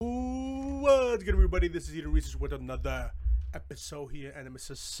What's good, everybody? This is Eden Research with another episode here, Anime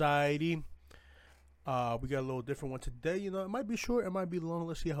Society. We got a little different one today. You know, it might be short, it might be long.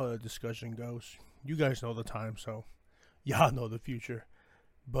 Let's see how the discussion goes. You guys know the time, so y'all know the future.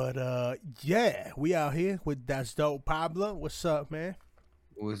 But yeah, we out here with That's Dope Pablo. What's up, man?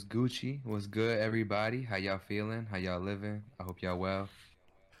 What's Gucci? What's good, everybody? How y'all feeling? How y'all living? I hope y'all well.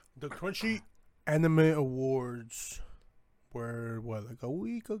 The Crunchy Anime Awards were like a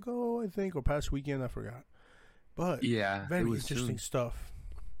week ago, I think, or past weekend, I forgot. But Yeah, very it was interesting soon. stuff.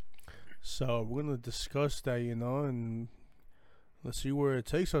 So we're gonna discuss that, and let's see where it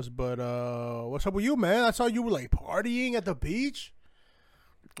takes us. But what's up with you, man? I saw you were like partying at the beach.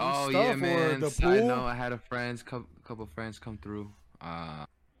 And Oh stuff, yeah, or man. the Side pool. note, I had a couple friends come through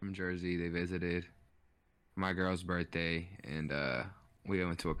from Jersey. They visited my girl's birthday, and we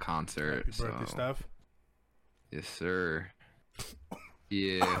went to a concert. Happy birthday, Steph. Yes, sir.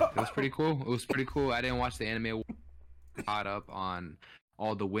 Yeah, it was pretty cool. It was pretty cool. I didn't watch the anime award, caught up on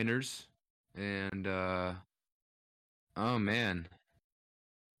all the winners, and oh man,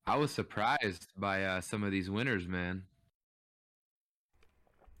 I was surprised by some of these winners, man.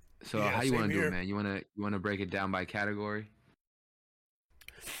 So Yeah, how you same want to do here. it, man? You wanna break it down by category?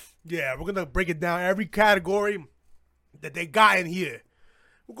 Yeah, we're gonna break it down every category that they got in here.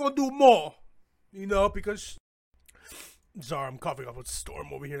 We're gonna do more, because sorry, I'm coughing up a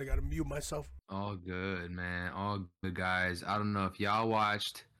storm over here. I gotta mute myself. All good, man. All good, guys. I don't know if y'all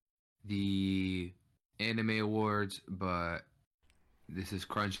watched the anime awards, but this is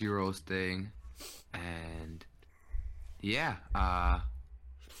Crunchyroll's thing, and yeah,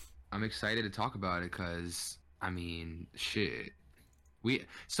 I'm excited to talk about it because I mean, shit.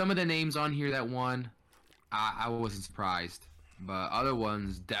 Some of the names on here that won, I wasn't surprised, but other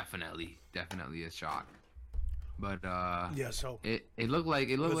ones definitely a shock. But Yeah, so it looked like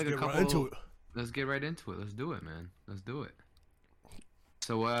a let's get couple. right into it. Let's get right into it. Let's do it, man. Let's do it.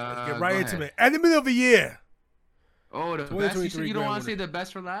 So Let's get go right into ahead. it. Anime of the year. Oh, the best. 2023 You don't Grand want to say winner. the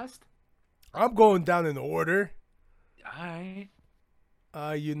best for last? I'm going down in order. All right.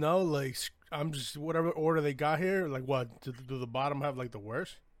 I'm just whatever order they got here. Like, what? Do the bottom have like the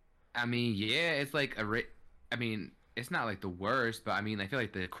worst? I mean, yeah, it's like I mean, it's not like the worst, but I mean, I feel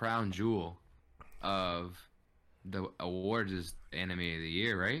like the crown jewel of the awards is anime of the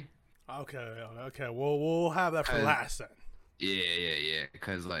year, right? Okay. We'll have that for 'Cause- last then. Yeah.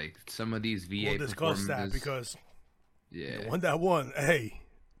 Because like some of these VA We'll discuss that performances, because yeah. the one that won, hey,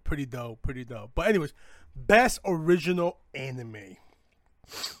 pretty dope. But anyways, best original anime.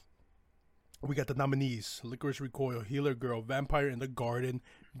 We got the nominees: Licorice Recoil, Healer Girl, Vampire in the Garden,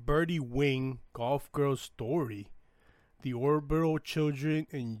 Birdie Wing, Golf Girl Story, The Orbital Children,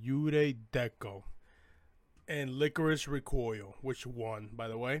 and Yurei Deko. And Licorice Recoil, which won, by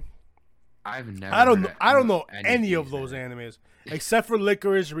the way. I've never. I don't know. heard I don't know any any of these, those man. animes except for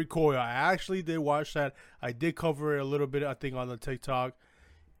Licorice Recoil. I actually did watch that. I did cover it a little bit, I think, on the TikTok.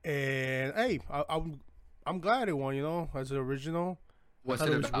 And hey, I'm glad it won. As an original, What's I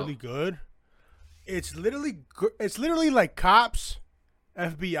thought it it was about? really good. It's literally like cops,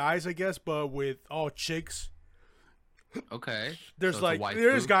 FBI's, I guess, but with all chicks. Okay. There's So it's a like waifu?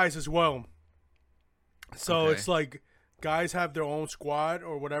 there's guys as well. So Okay. it's like guys have their own squad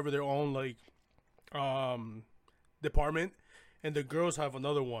or whatever, their own like department, and the girls have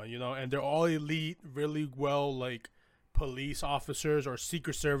another one, and they're all elite, really well like police officers or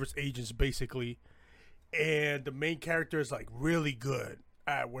secret service agents basically. And the main character is like really good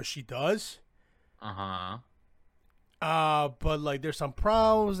at what she does. Uh-huh. But like there's some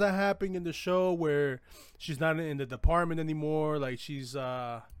problems that happen in the show where she's not in the department anymore. Like she's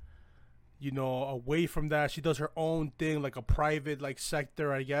away from that. She does her own thing, like a private like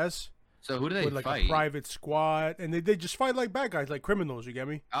sector, I guess. So who do they With like fight? a private squad, and they just fight like bad guys, like criminals. You get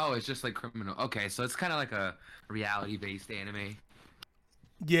me? Oh, it's just like criminal. Okay, so it's kind of like a reality-based anime.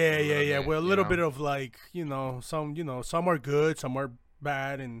 Yeah, A little bit, With a you little know? bit of like some are good, some are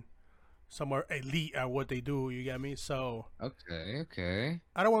bad, and some are elite at what they do. You get me? So Okay.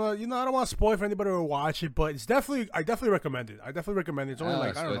 I don't want to, I don't want to spoil for anybody to watch it, but I definitely recommend it. It's only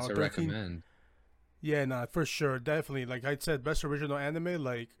like I So don't it's know, a 13. recommend. Yeah, nah, for sure, definitely. Like I said, best original anime.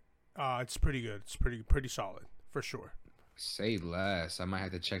 Like, it's pretty good. It's pretty solid for sure. Say less. I might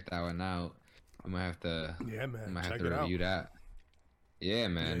have to check that one out. I might have to. Yeah, I man, might have check to it out. review that. Yeah,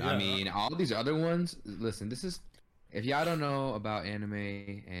 man. Yeah. I mean, all these other ones. Listen, this is. If y'all don't know about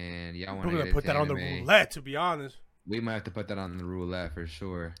anime and y'all want We're to gonna get put into that on the anime, roulette, to be honest. we might have to put that on the roulette for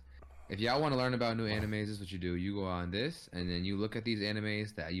sure. If y'all want to learn about new animes, this is what you do. You go on this, and then you look at these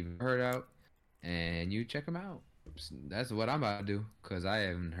animes that you've heard out, and you check them out. That's what I'm about to do because I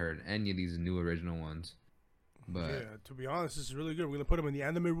haven't heard any of these new original ones. But Yeah, to be honest, this is really good. We're gonna put them in the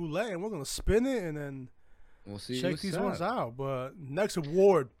anime roulette, and we're gonna spin it, and then we'll see check what's these up. ones out. But next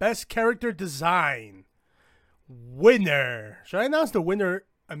award, best character design winner. Should I announce the winner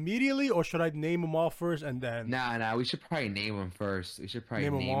immediately, or should I name them all first and then? Nah. We should probably name them first. We should probably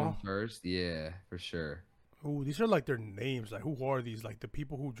Name 'em name all? them first. Yeah, for sure. Ooh, these are like their names. Like, who are these? Like the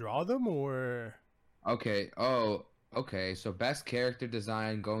people who draw them, or? Okay. Oh, okay. So best character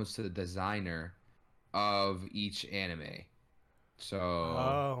design goes to the designer of each anime. So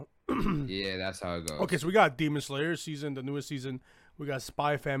Oh. yeah, that's how it goes. Okay, so we got Demon Slayer season, the newest season. We got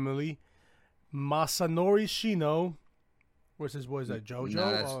Spy Family, Masanori Shino. Where's his boy? Is that JoJo?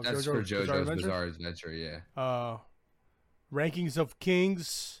 No, that's for JoJo's Bizarre Adventure. Yeah. Rankings of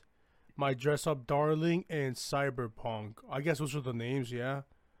Kings, My Dress Up Darling, and Cyberpunk. I guess those are the names, yeah.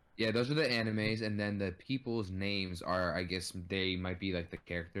 Yeah, those are the animes, and then the people's names are, I guess, they might be like the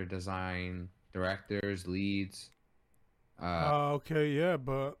character design directors, leads. Okay, yeah,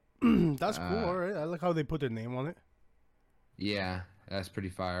 but that's cool. Uh, All right, I like how they put their name on it. Yeah, that's pretty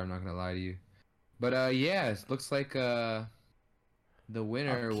fire. I'm not gonna lie to you. But yeah, it looks like the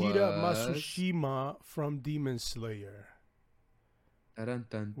winner Akira was Matsushima from Demon Slayer. Dun,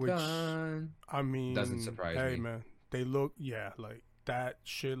 dun, Which- dun. I mean, Doesn't surprise hey, me. man, they look, yeah, like that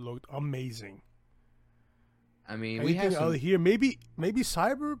shit looked amazing. I mean, we have Anything some out here? Maybe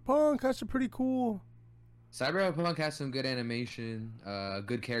Cyberpunk has a pretty cool. Cyberpunk has some good animation,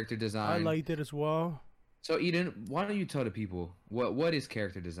 good character design. I liked it as well. So Eden, why don't you tell the people what is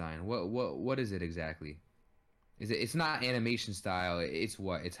character design? What is it exactly? It's not animation style. It's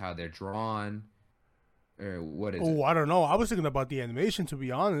what? It's how they're drawn, or what is it? Oh, I don't know. I was thinking about the animation, to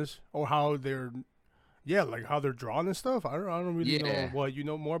be honest, or how they're, yeah, like how they're drawn and stuff. I don't really know. Yeah. What, you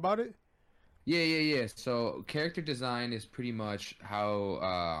know more about it? Yeah. So character design is pretty much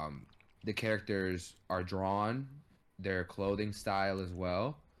how the characters are drawn, their clothing style as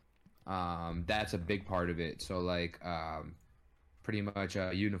well. That's a big part of it. So like pretty much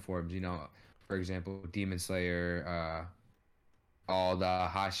uniforms, for example, Demon Slayer, all the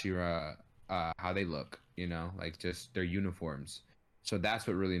Hashira, how they look, like just their uniforms. So that's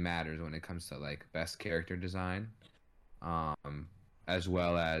what really matters when it comes to like best character design. As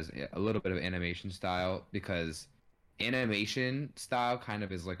well as a little bit of animation style, because animation style kind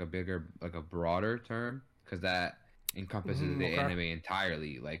of is like a broader term, because that encompasses the Okay. anime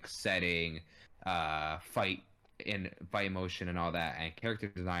entirely, like setting, fight motion and all that, and character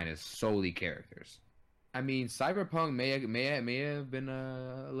design is solely characters. I mean, Cyberpunk may have been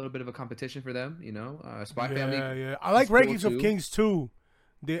a little bit of a competition for them, Spy Family. Yeah. I like cool Rankings of too. Kings too.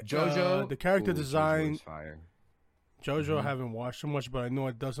 The JoJo, the character Ooh, JoJo design. is fire. JoJo, I Mhm. haven't watched so much, but I know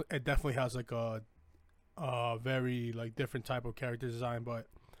it doesn't. It definitely has like a very like different type of character design. But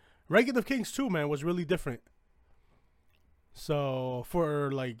Ranking of Kings too, man, was really different. So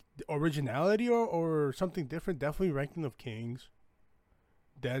for like originality or something different, definitely Ranking of Kings.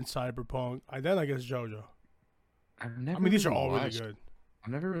 Then Cyberpunk, and then I guess JoJo. I've never I mean, these are really all really watched- good.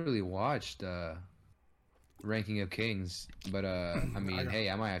 I've never really watched Ranking of Kings, but I mean, got-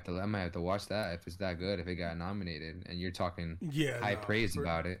 hey, I might have to watch that if it's that good, if it got nominated, and you're talking Yeah, high no, praise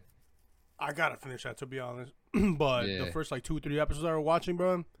about it. I gotta finish that, to be honest. But the Yeah. first like 2-3 episodes I was watching,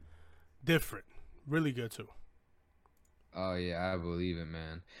 bro, different, really good too. Oh yeah, I believe it,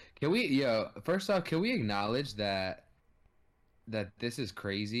 man. First off, can we acknowledge that this is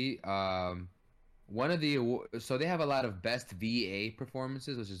crazy? One of so they have a lot of best VA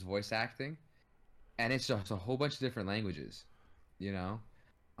performances, which is voice acting, and it's just a whole bunch of different languages, they've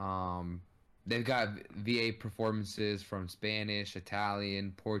got VA performances from Spanish,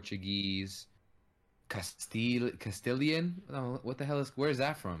 Italian, Portuguese, Castilian. Oh, what the hell where is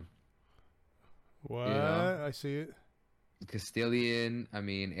that from? What? know? I see it. Castilian, I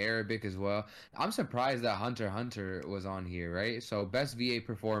mean Arabic as well. I'm surprised that Hunter x Hunter was on here, right? So best VA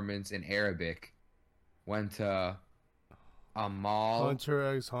performance in Arabic went to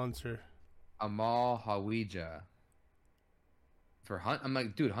Hunter x Hunter. Amal Hawija. I'm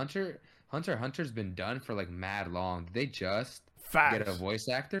like, dude, Hunter's been done for like mad long. Did they just Facts. get a voice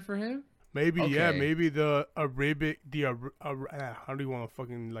actor for him? Maybe, yeah, Okay. maybe the Arabic, how do you want to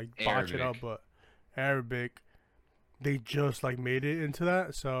fucking like botch it up? Arabic. But Arabic, they just like made it into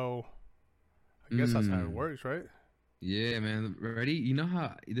that. So I guess that's how it Mm. works, right? Yeah, man. Ready? You know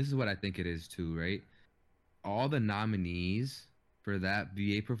how this is what I think it is too, right? All the nominees for that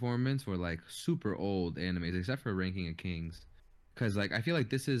VA performance were like super old animes, except for Ranking of Kings. Cause like I feel like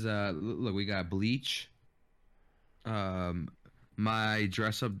this is look, we got Bleach, My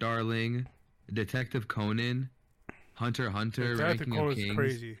Dress Up Darling, Detective Conan, Hunter x Hunter, Attack the Ranking Clone of is Kings,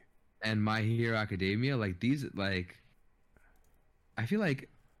 crazy. and My Hero Academia. Like these, like I feel like,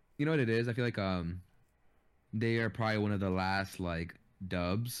 you know what it is? I feel like they are probably one of the last like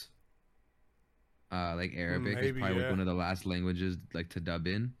dubs. Like Arabic is Maybe, probably like yeah. one of the last languages like to dub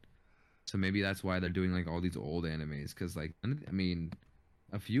in. So maybe that's why they're doing like all these old animes, because like I mean,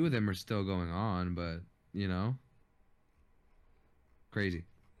 a few of them are still going on, but you know, crazy.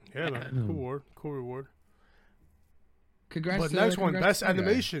 Yeah, man. Cool reward. Cool reward. Congrats But to next one, congrats best to that guy.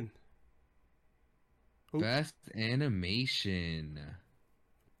 animation. Oop. Best animation.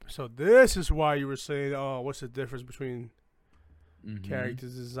 So this is why you were saying, oh, what's the difference between Mhm. character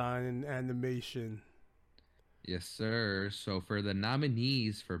design and animation? Yes, sir. So for the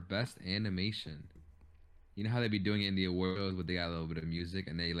nominees for best animation, you know how they be doing it in the awards, where they got a little bit of music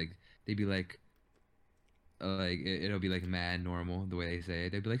and they be like it'll be like mad normal the way they say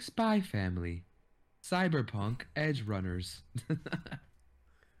it. They'd be like Spy Family, Cyberpunk, Edge Runners,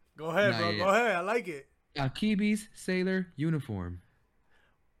 Go ahead, Nah, bro. yeah. Go ahead. I like it. Akibi's Sailor Uniform,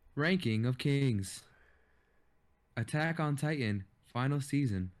 Ranking of Kings, Attack on Titan Final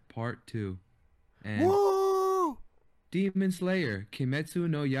Season Part 2, and Woo! Demon Slayer Kimetsu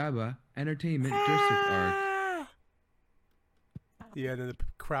no Yaiba Entertainment District Arc. Yeah, then the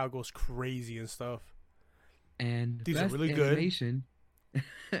crowd goes crazy and stuff. And These are best really good. animation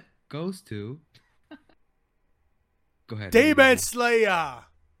goes to. Go ahead. Demon Slayer,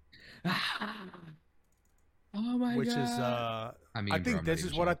 Oh my which god. is I mean, I bro, think I'm this not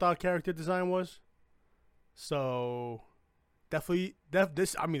is even what I sure. thought character design was. So definitely,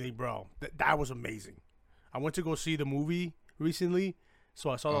 this. I mean, bro, that was amazing. I went to go see the movie recently, so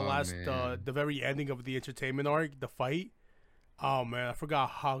I saw the Oh, last, man. the very ending of the entertainment arc, the fight. Oh man, I forgot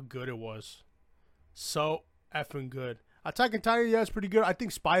how good it was. So effing good. Attack on Titan, yeah, it's pretty good. I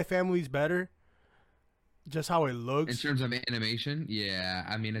think Spy Family's better. Just how it In looks. terms of animation, yeah.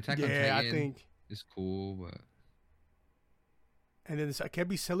 I mean, Attack on Yeah, I Titan think. is cool, but And then I can't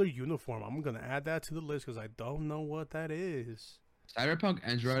be Sailor Uniform. I'm gonna add that to the list because I don't know what that is. Cyberpunk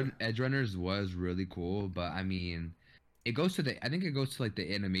Edge Runners was really cool. But I mean, it goes to the. I think it goes to like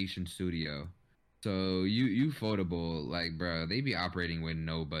the animation studio. So you Ufotable, like, bro, they be operating with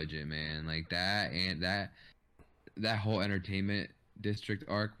no budget, man. Like that, and that whole entertainment district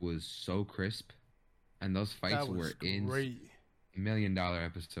arc was so crisp, and those fights That was were in great. $1 million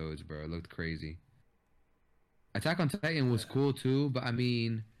episodes, bro. It looked crazy. Attack on Titan was cool too, but I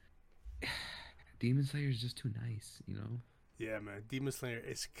mean, Demon Slayer is just too nice, you know. Yeah, man. Demon Slayer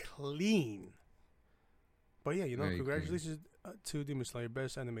is clean. But yeah, Very congratulations to Demon Slayer,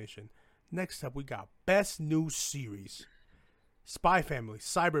 best animation. Next up, we got best new series. Spy Family,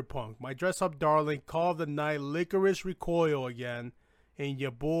 Cyberpunk, My Dress Up Darling, Call of the Night, Licorice Recoil again, and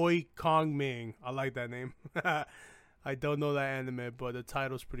your boy Kong Ming. I like that name. I don't know that anime, but the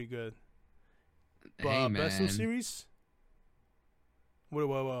title's pretty good. But Hey, best new man. series?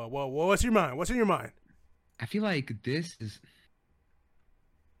 What's your mind? What's in your mind? I feel like this is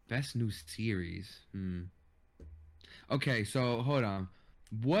best new series. Okay, so hold on.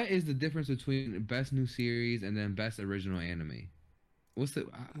 What is the difference between best new series and then best original anime? What's the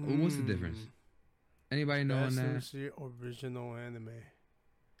difference? Anybody know on Best new that? series, original anime.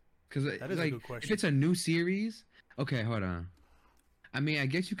 Because That is a like, good question. if it's a new series, okay, hold on. I mean, I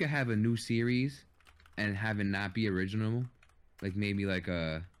guess you could have a new series and have it not be original. Like maybe like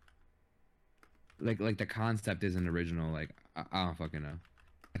a like the concept isn't original. Like I don't fucking know.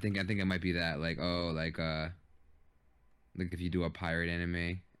 I think it might be that like like if you do a pirate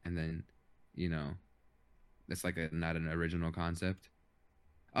anime and then that's like not an original concept.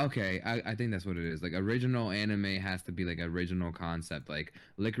 Okay, I think that's what it is. Like original anime has to be like original concept. Like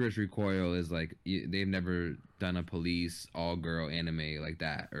Licorice Recoil is like they've never done a police all girl anime like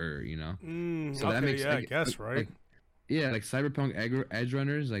that, or So Okay, that makes yeah, I guess, right? yeah, like Cyberpunk Edge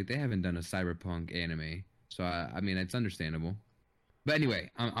Runners, like they haven't done a cyberpunk anime, so I mean it's understandable. But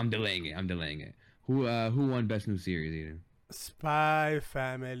anyway, I'm delaying it. I'm delaying it. Who won best new series, Eden? Spy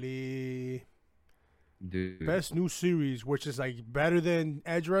Family. Dude, Best new series, which is like better than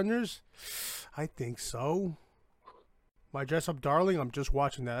Edge Runners? I think so. My Dress Up Darling, I'm just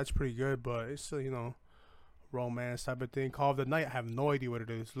watching that. That's pretty good, but it's still, romance type of thing. Call of the Night, I have no idea what it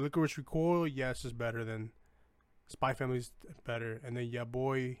is. Licorice Recoil, yes, is better than Spy Family's better. And then Yeah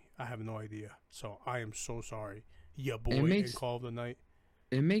Boy, I have no idea. So I am so sorry. Yeah Boy and Call of the Night.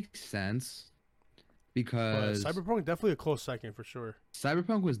 it makes sense But because Cyberpunk, definitely a close second for sure.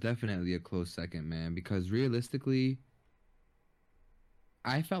 Cyberpunk was definitely a close second, man, because realistically,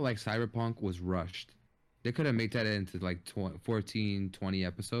 I felt like Cyberpunk was rushed. They could have made that into like 14, 20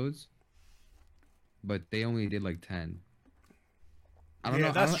 episodes. but they only did like 10. I don't Yeah,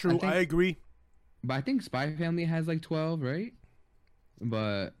 know. that's true. I agree. But I think Spy Family has like 12, right?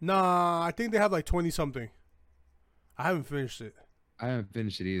 But Nah, I think they have like 20 something. I haven't finished it. I haven't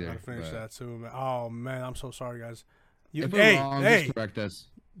finished it either. I gotta finish but that too, man. Oh man, I'm so sorry, guys. If we're wrong, just correct us.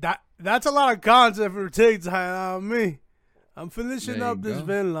 That's a lot of content for TikTok on me. I'm finishing There you up this go.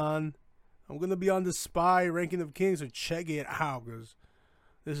 Vinland. I'm gonna be on the Spy Ranking of Kings, so check it out, because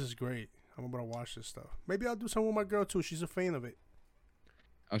this is great. I'm gonna watch this stuff. Maybe I'll do something with my girl too. She's a fan of it.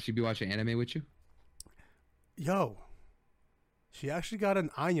 Oh, she'd be watching anime with you? Yo, she actually got an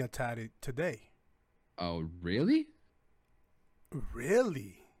Anya tatted today. Oh, really?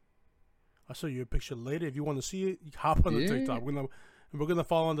 Really? I'll show you a picture later. If you want to see it, you hop on the Yeah. TikTok. We're gonna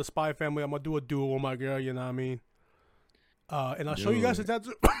follow on the Spy Family. I'm gonna do a duel with my girl. You know what I mean? And I'll show you guys the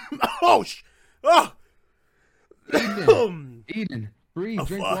tattoo. Oh, Eden, breathe, Oh,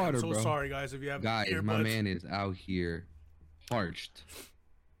 drink fuck. water, I'm so bro. sorry, guys. If you have Guys, earbuds. my man is out here parched.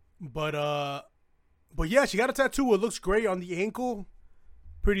 But yeah, she got a tattoo. It looks great on the ankle.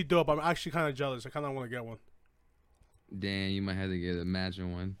 Pretty dope. I'm actually kind of jealous. I kind of want to get one. Damn, you might have to get a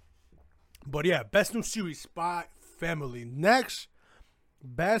matching one. But yeah, best new series, Spy Family. Next,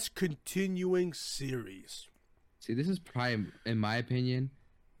 best continuing series. See, this is probably, in my opinion,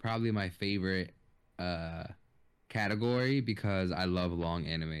 probably my favorite category because I love long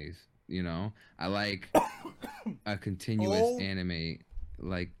animes. You know, I like a continuous anime,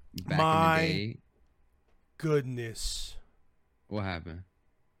 like back in the day. Goodness. What happened?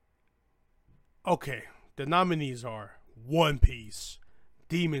 Okay, the nominees are One Piece,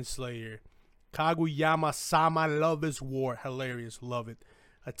 Demon Slayer, Kaguya-sama Love is War, hilarious, love it,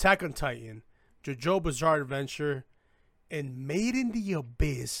 Attack on Titan, JoJo Bizarre Adventure, and Made in the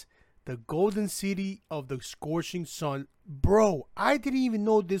Abyss, the Golden City of the Scorching Sun. Bro, I didn't even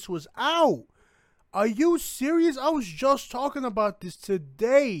know this was out. Are you serious? I was just talking about this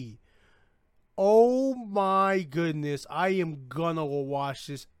today. Oh my goodness. I am gonna go watch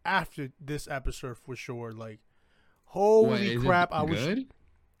this after this episode for sure. Like, holy crap. I was good?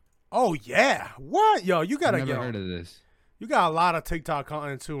 Oh yeah. What? Yo, you gotta I've never get heard of this. You got a lot of TikTok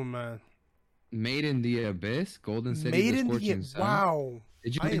content too, man. Made in the Abyss, Golden City, Made the in Scorching the Sun. Wow.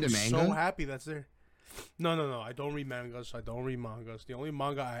 Did you I read am the manga? so happy that's there. No. I don't read mangas. The only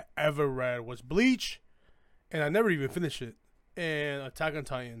manga I ever read was Bleach, and I never even finished it. And Attack on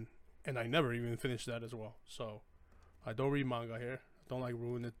Titan, and I never even finished that as well. So I don't read manga here. I don't like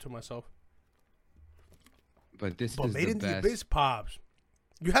ruin it to myself. But this But is Made the in the best. Abyss, Pops.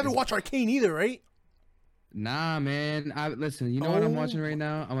 You haven't watched Arcane either, right? Nah, man. Listen. You know what I'm watching right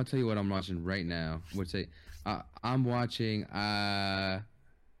now? I'm gonna tell you what I'm watching right now. I'm watching.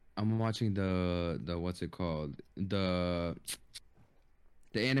 I'm watching the what's it called? The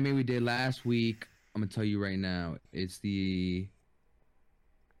anime we did last week. I'm gonna tell you right now. It's The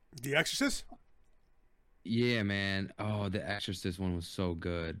Exorcist? Yeah, man. Oh, The Exorcist one was so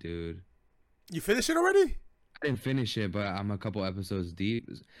good, dude. You finished it already? I didn't finish it, but I'm a couple episodes deep.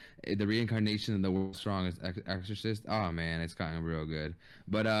 The reincarnation of the world's strongest exorcist. Oh man, it's gotten real good.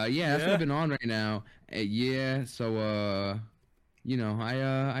 But yeah, that's what I've been on right now. Yeah, so you know,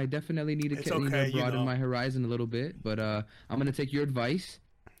 I definitely need to broaden my horizon a little bit. But I'm gonna take your advice,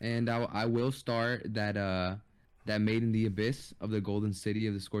 and I will start that Made in the Abyss of the Golden City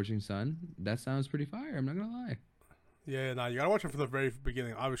of the Scorching Sun. That sounds pretty fire. I'm not gonna lie. Yeah, you gotta watch it from the very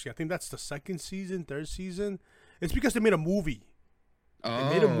beginning. Obviously, I think that's the second season, third season. It's because they made a movie. Oh.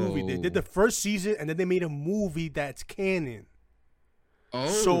 They made a movie. They did the first season, and then they made a movie that's canon. Oh,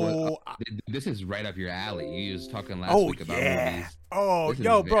 so this is right up your alley. You was talking last week about movies. Oh, this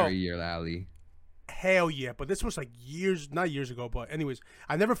yo, is bro. Very your alley. Hell yeah, but this was like not years ago, but anyways,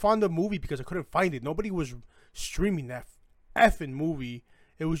 I never found the movie because I couldn't find it. Nobody was streaming that effing movie.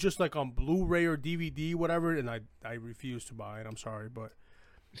 It was just like on Blu-ray or DVD, whatever, and I refused to buy it. I'm sorry, but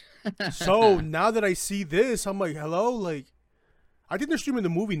so now that I see this, I'm like, hello, like, I think they're streaming the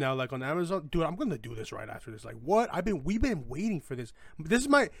movie now, like on Amazon. Dude, I'm gonna do this right after this. Like, what? We've been waiting for this. This is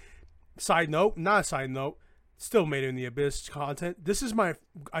my not side note. Still Made in the Abyss content. This is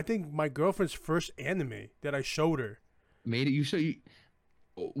I think my girlfriend's first anime that I showed her. Made it? You show you?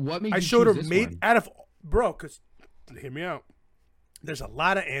 What made you I showed her choose this made one? out of bro. Cause hear me out. There's a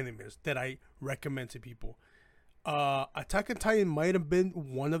lot of animes that I recommend to people. Attack on Titan might have been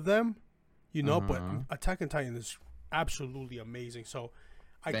one of them, you know, but Attack on Titan is absolutely amazing. So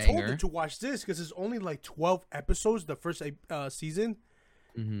I told her to watch this because it's only like 12 episodes, the first season.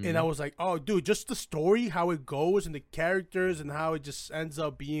 Mm-hmm. And I was like, oh, dude, just the story, how it goes and the characters and how it just ends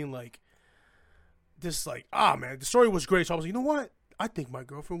up being like this, like, man, the story was great. So I was like, you know what? I think my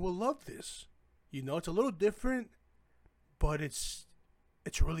girlfriend will love this. You know, it's a little different, but it's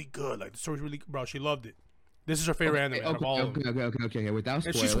really good. Like the story's really, bro. She loved it. This is her favorite anime out of all of them. Okay. Without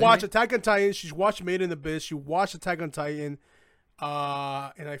And spoiling she's watched it, Attack on Titan. She's watched Made in Abyss. She watched Attack on Titan. And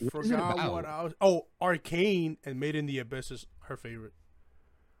I What is it forgot about? what I was. Oh, Arcane and Made in the Abyss is her favorite.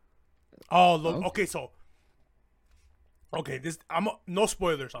 Oh, look. Okay. Okay. This no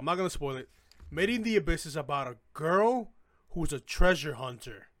spoilers. I'm not gonna spoil it. Made in the Abyss is about a girl who's a treasure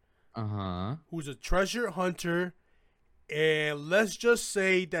hunter. Who's a treasure hunter, and let's just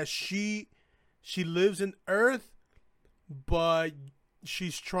say that she lives in Earth, but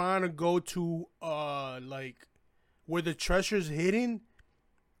she's trying to go to like where the treasure's hidden.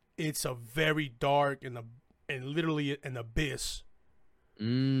 It's a very dark and literally an abyss.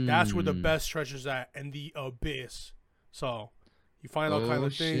 That's where the best treasure's at, in the abyss. So you find all kind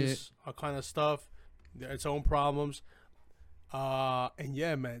of things, all kind of stuff, its own problems. And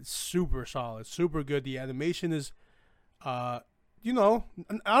yeah, man, super solid, super good. The animation is, you know,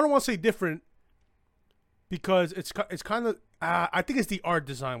 I don't want to say different because it's kind of, I think it's the art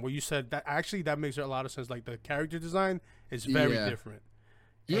design where you said that actually that makes a lot of sense. Like the character design is very different.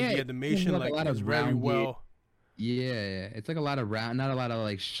 And Yeah, the animation like is very well. Yeah, it's like a lot of round, not a lot of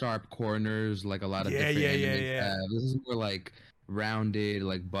like sharp corners, like a lot of different animes have. This is more like rounded,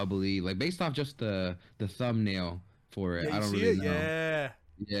 like bubbly, like based off just the thumbnail for it. Yeah, I you don't see really it? know.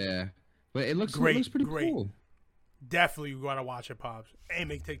 Yeah, but it looks Great, pretty great. cool. Definitely, you gotta watch it, Pops. And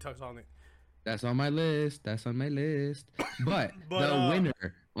make TikToks on it. That's on my list. But the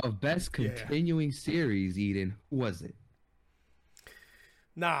winner of best continuing series, Eden, who was it?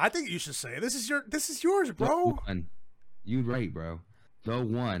 Nah, I think you should say it. This is yours, bro. You right, bro. The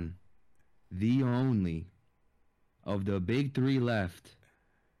one, the only, of the big three left.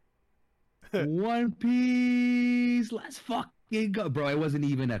 One Piece. Let's fucking go, bro. It wasn't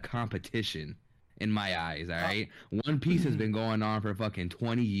even a competition in my eyes. All right, One Piece has been going on for fucking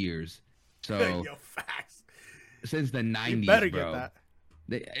 20 years. So yo, facts. Since the 90s, you better bro. Get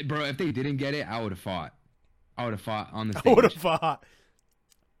that. Bro, if they didn't get it, I would have fought. On the stage. I would have fought.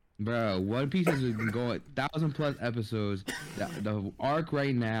 Bro, One Piece has been going 1,000+ episodes. The arc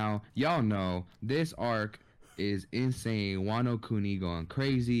right now, y'all know this arc is insane. Wano Kuni going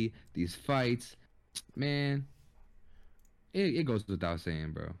crazy. These fights, man, it goes without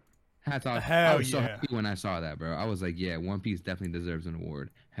saying, bro. Hats off. I was so happy when I saw that, bro. I was like, yeah, One Piece definitely deserves an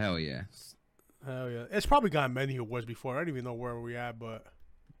award. Hell yeah. Hell yeah. It's probably gotten many awards before. I don't even know where we at, but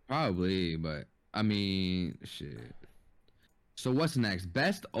probably. But I mean, shit. So what's next?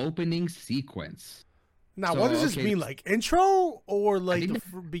 Best opening sequence. Now, what does this mean? Like intro or like the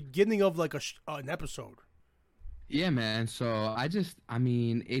beginning of like an episode? Yeah, man. So I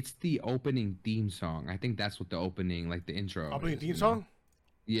mean, it's the opening theme song. I think that's what the opening, like the intro. Opening theme song?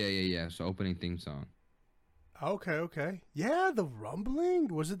 Yeah. So opening theme song. Okay. Yeah, the rumbling.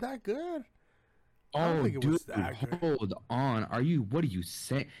 Was it that good? I don't think it was that good. Hold on. What are you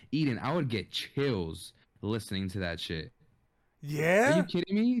saying? Eden, I would get chills listening to that shit. Yeah? Are you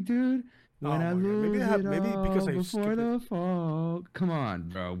kidding me, dude? When I lose maybe because I skipped the fall. Come on,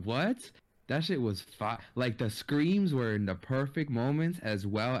 bro. What? That shit was fire. Like the screams were in the perfect moments, as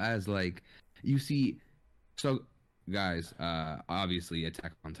well as like you see. So, guys, obviously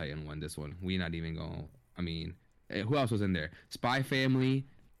Attack on Titan won this one. We not even going. I mean, who else was in there? Spy Family,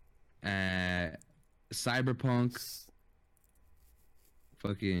 Cyberpunk,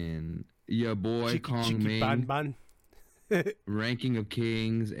 fucking your boy Kong Ming. Ranking of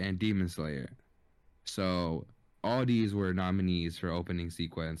Kings, and Demon Slayer. So all these were nominees for opening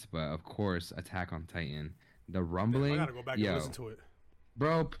sequence, but of course Attack on Titan. The rumbling. I gotta go back and listen to it.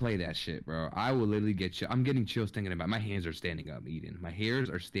 Bro, play that shit, bro. I will literally get you. I'm getting chills thinking about it. My hands are standing up, Eden. My hairs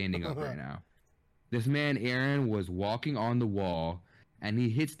are standing up right now. This man, Aaron, was walking on the wall, and he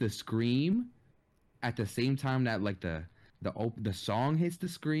hits the scream at the same time that like the song hits the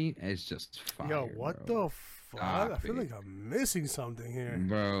screen. It's just fire. Yo, what the I feel like I'm missing something here,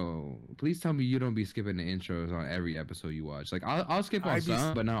 bro. Please tell me you don't be skipping the intros on every episode you watch. Like I'll skip on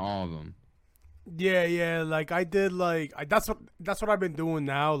some, but not all of them. Yeah. Like I did. That's what I've been doing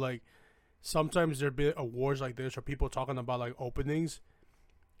now. Like sometimes there be awards like this or people talking about like openings,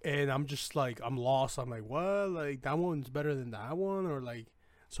 and I'm just like I'm lost. I'm like, what? Like that one's better than that one, or like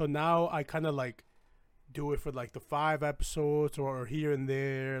so now I kind of like do it for like the 5 episodes or here and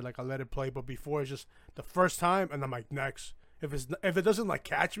there. Like I let it play, but before it's just the first time, and I'm like next. If it doesn't like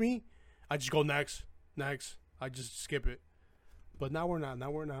catch me, I just go next. I just skip it. But now we're not,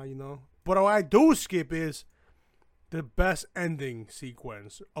 you know. But what I do skip is the best ending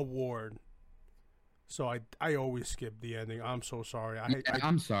sequence award. So I always skip the ending. I'm so sorry.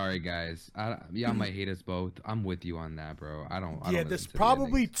 I'm sorry, guys. Y'all might hate us both. I'm with you on that, bro. I don't. Yeah, Listen there's to the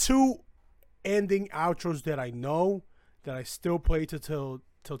probably endings. 2 ending outros that I know that I still play till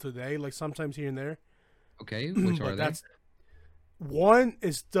today. Like sometimes here and there. Okay, which But are they? that's one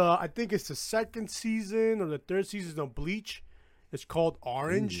is I think it's the 2nd season or the 3rd season of Bleach. It's called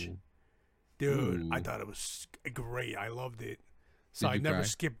Orange. Ooh. Dude, I Ooh. thought it was great. I loved it. So Did I you never cry?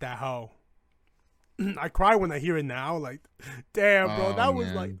 skipped that hoe. I cry when I hear it now. Like, damn, bro, Oh that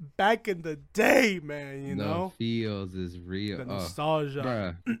was like man, back in the day, man. You the know, feels is real. the Oh,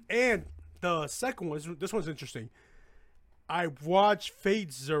 nostalgia. bruh. And the second one, this one's interesting. I watched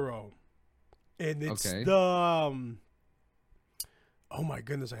Fate Zero, and it's Okay. the oh my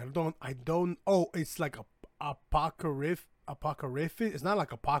goodness, I don't. Oh, it's like a apocryphic. It's not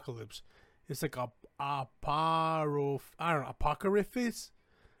like apocalypse. It's like I don't know, apocryphis.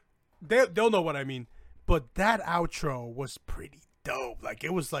 They'll know what I mean. But that outro was pretty dope. Like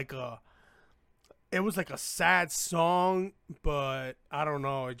it was like a sad song, but I don't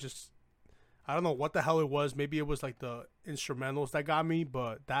know. I don't know what the hell it was. Maybe it was like the instrumentals that got me,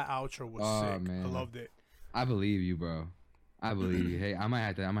 but that outro was Oh sick. I man, loved it. I believe you, bro. I believe you. Hey, I might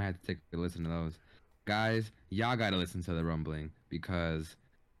have to take a listen to those. Guys, y'all gotta listen to the rumbling because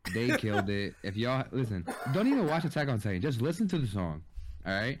they killed it. If y'all listen, don't even watch Attack on Titan. Just listen to the song.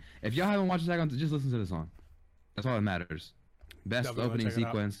 All right. If y'all haven't watched Attack on, just listen to the song. That's all that matters. Best Definitely gonna opening check it out.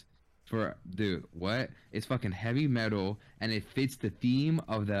 sequence for dude. What? It's fucking heavy metal, and it fits the theme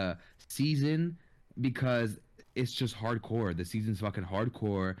of the season because it's just hardcore. The season's fucking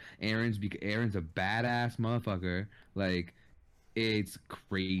hardcore. Aaron's a badass motherfucker. Like it's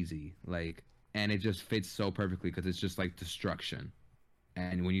crazy. Like and it just fits so perfectly because it's just like destruction.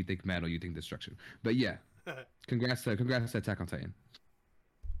 And when you think metal, you think destruction. But yeah, congrats to Attack on Titan.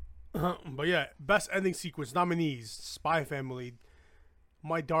 But yeah, best ending sequence nominees: Spy Family,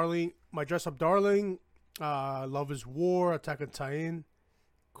 My Darling, My Dress Up Darling, Love Is War, Attack on Titan,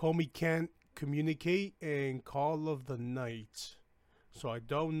 Call Me Can't Communicate, and Call of the Night. So I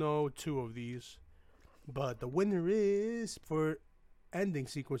don't know 2 of these, but the winner is for ending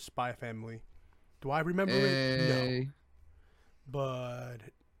sequence Spy Family. Do I remember it? No, Hey, but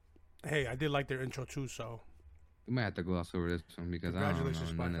hey, I did like their intro too. So we might have to gloss over this one because I don't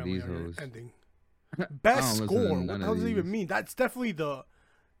congratulations, know Spy none of Family, these on your hoes. ending. I Best don't listen to score. What none the of hell does it even these. mean? That's definitely the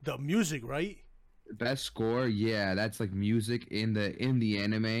music, right? Best score, yeah, that's like music in the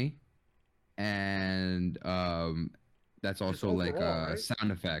anime, and that's Just also like overall, right?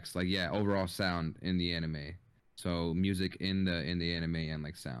 sound effects, like yeah, overall sound in the anime. So music in the anime and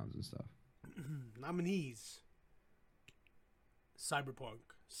like sounds and stuff. Nominees: Cyberpunk,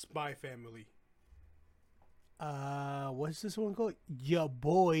 Spy Family. What's this one called? Ya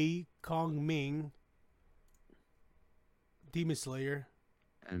Boy Kong Ming, Demon Slayer,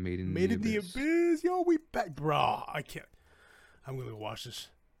 And Made in Made the in the Abyss. Abyss. Yo, we back, bro. I can't. I'm gonna go watch this.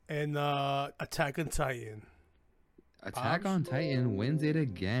 And Attack on Titan. Attack on Titan wins it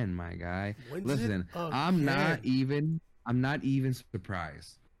again, my guy. Wins it Listen, again. I'm not even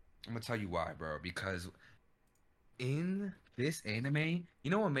surprised. I'm gonna tell you why, bro. Because in this anime, you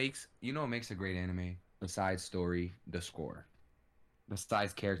know what makes a great anime besides story, the score,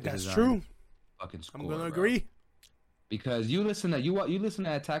 besides character That's design, true. fucking I'm score, gonna bro. agree. Because you listen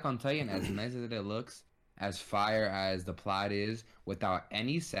to Attack on Titan, as nice as it looks, as fire as the plot is, without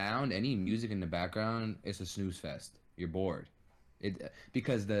any sound, any music in the background, it's a snooze fest. You're bored. It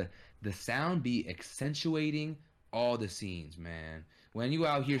because the sound be accentuating all the scenes, man. When you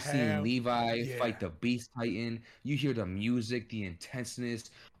out here seeing Hell Levi yeah. fight the Beast Titan, you hear the music, the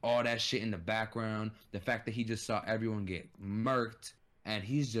intenseness, all that shit in the background. The fact that he just saw everyone get murked, and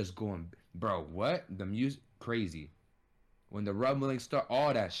he's just going, bro, what? The music, crazy. When the rumbling start,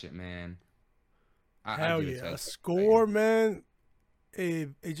 all that shit, man. I Hell give it yeah. to A Attack on score, man.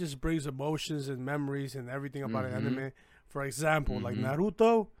 It just brings emotions and memories and everything about an Titan. anime. For example, like Mm-hmm.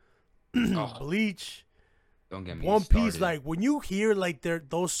 Naruto, Oh, Bleach, don't get me One Piece. started. Like when you hear like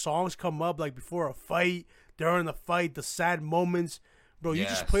those songs come up like before a fight, during the fight, the sad moments, bro. You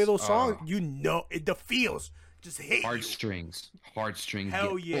just play Yes. those songs, you know it. The feels just hit you. Heartstrings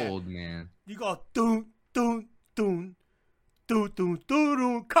Hell get yeah. pulled, man. You go dun dun dun dun dun dun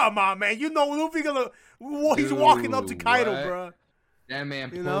dun. Come on, man. You know Luffy gonna. He's walking up to Dude, Kaido, what? bro. That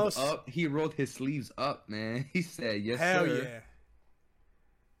man You know. pulled up. He rolled his sleeves up, man. He said, "Yes, Hell sir." yeah.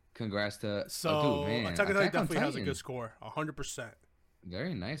 Congrats to, oh, dude, So man. Attack on Titan Attack on definitely has a Titan. good score, 100%.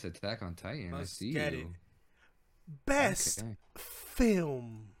 Very nice Attack on Titan. I Let's see get you. it. Best Okay.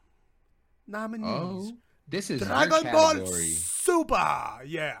 film nominees: Oh, this is your Dragon Ball category. Super.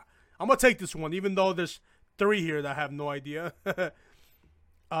 Yeah, I'm gonna take this one, even though there's 3 here that I have no idea.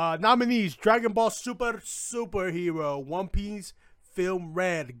 Nominees: Dragon Ball Super Superhero, One Piece Film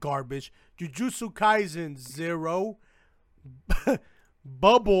Red garbage, Jujutsu Kaisen 0,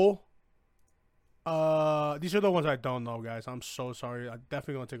 Bubble. These are the ones I don't know, guys. I'm so sorry. I'm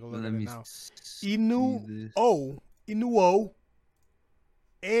definitely gonna take a look at it now. Inuo,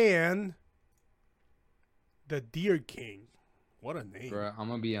 and the Deer King. What a name, Bro, I'm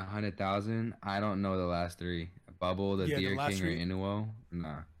gonna be 100,000. I don't know the last 3. Bubble, the Deer King, or Inuo.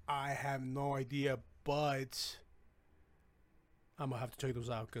 Nah. I have no idea, but I'm gonna have to check those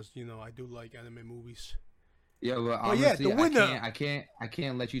out because I do like anime movies. Yeah, well, honestly, the winner. I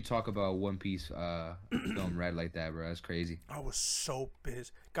can't let you talk about One Piece Film Red like that, bro. That's crazy. I was so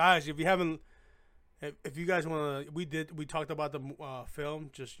pissed, guys. If you haven't, if you guys wanna, we talked about the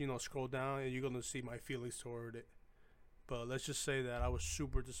film. Just scroll down and you're gonna see my feelings toward it. But let's just say that I was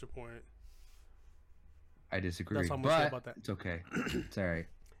super disappointed. I disagree. That's how I'm gonna say about that. It's okay. It's all right.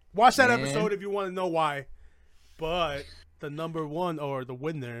 Watch that episode if you want to know why. But the number 1 or the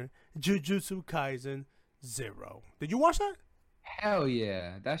winner, Jujutsu Kaisen 0. Did you watch that? Hell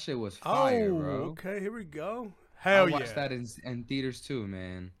yeah, that shit was fire, bro. Okay, here we go. Hell yeah. I watched that in theaters too,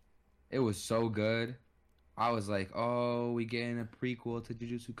 man. It was so good. I was like, oh, we getting a prequel to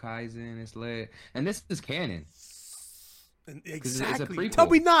Jujutsu Kaisen. It's lit, and this is canon. Exactly. It's a prequel. Tell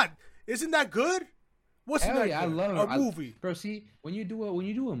me not. Isn't that good? What's Hell that? Yeah, I love a movie, bro. See, when you do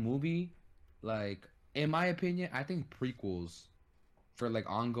a movie, like in my opinion, I think prequels for like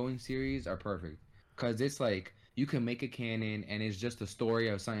ongoing series are perfect because it's like you can make a canon and it's just a story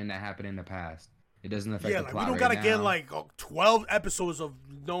of something that happened in the past. It doesn't affect the plot. We don't gotta get like 12 episodes of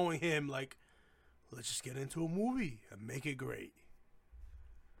knowing him. Like, let's just get into a movie and make it great.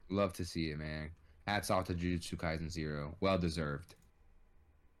 Love to see it, man. Hats off to Jujutsu Kaisen 0. Well deserved.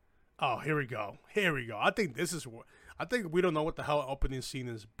 Oh, here we go. I think we don't know what the hell opening scene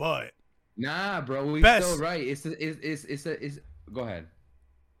is, but nah, bro, we still right. It's go ahead.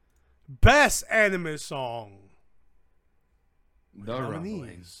 Best anime song. The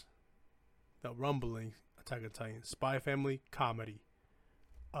Rumbling. The Rumbling. Attack on Titan. Spy Family comedy.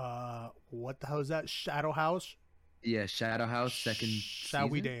 What the hell is that? Shadow House. Yeah, Shadow House second. Shall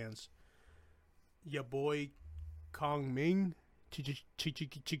we dance? Your boy Kong Ming.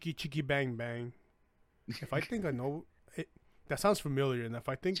 Chiki Bang Bang. If I think I know it, that sounds familiar, and if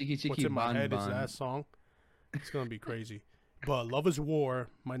I think what's in my head is that song, it's gonna be crazy. But Love Is War,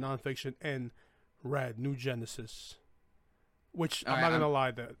 my nonfiction, and Red New Genesis, which I'm not gonna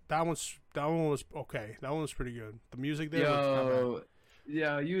lie, that one was okay. That one was pretty good. The music there.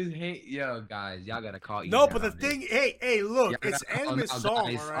 Guys, y'all gotta call. No, but the thing, hey, look, it's anime song,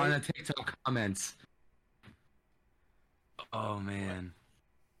 guys, all right? On the TikTok comments. Oh man,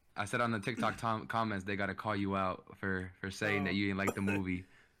 I said on the TikTok comments they gotta call you out for saying that you didn't like the movie.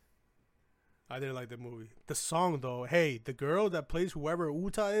 I didn't like the movie. The song though, hey, the girl that plays whoever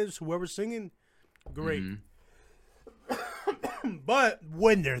Uta is, whoever's singing, great. Mm-hmm. But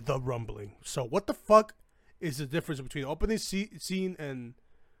when they're the Rumbling, so what the fuck is the difference between opening scene and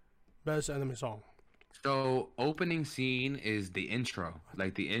best anime song? So opening scene is the intro,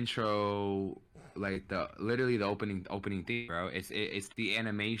 like the intro. Like the opening theme, bro. It's the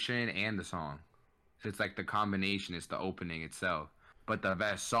animation and the song. So it's like the combination. It's the opening itself, but the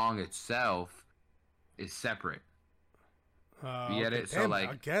best song itself is separate. You get it? Damn, so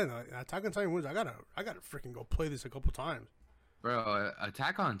like again, Attack on Titan wins. I gotta freaking go play this a couple times. Bro,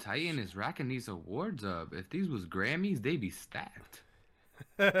 Attack on Titan is racking these awards up. If these was Grammys, they'd be stacked.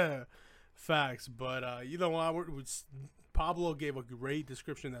 Facts, but you know what? Pablo gave a great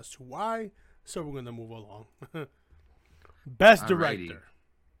description as to why. So we're gonna move along. Best director.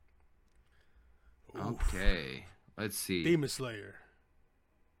 Okay, let's see. Demon Slayer.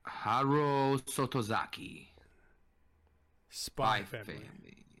 Haro Sotozaki. Spy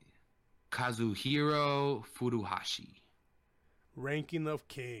Family. Kazuhiro Furuhashi. Ranking of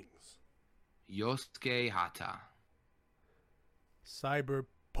Kings. Yosuke Hata.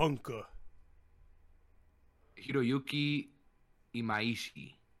 Cyberpunk. Hiroyuki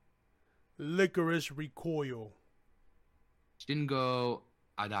Imaishi. Licorice Recoil. Shingo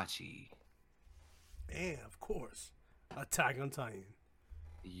Adachi. And, of course, Attack on Titan.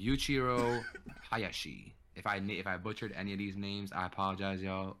 Yuichiro Hayashi. If I butchered any of these names, I apologize,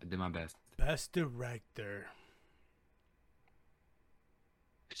 y'all. I did my best. Best director.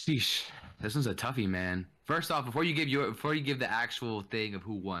 Sheesh. This one's a toughie, man. First off, before you give the actual thing of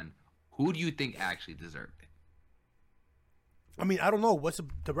who won, who do you think actually deserved it? I mean, I don't know. What's the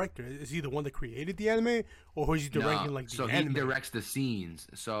director? Is he the one that created the anime, or is he directing like the so anime? he directs the scenes.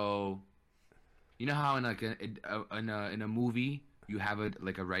 So you know how in like in a movie you have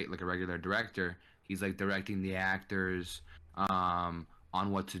like a regular director. He's like directing the actors on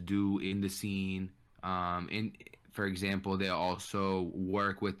what to do in the scene. In For example, they also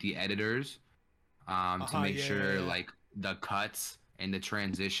work with the editors to make Yeah, sure yeah. like the cuts and the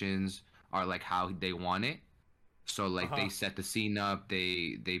transitions are like how they want it. So like they Uh-huh. set the scene up,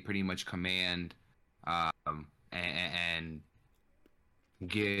 they pretty much command and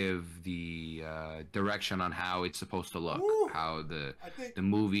give the direction on how it's supposed to look, Woo! how the I think. the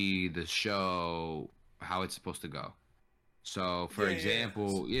movie, the show, how it's supposed to go. So for Yeah, yeah.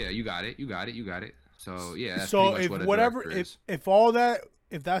 example, yeah, you got it. So yeah, that's pretty So much if what a whatever, director is. if all that,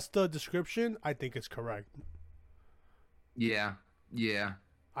 if that's the description, I think it's correct. Yeah, yeah,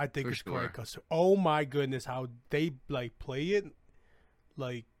 I think for it's correct sure. because oh my goodness, how they like play it,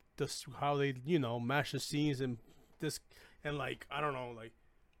 like this, how they mash the scenes and this, and like I don't know, like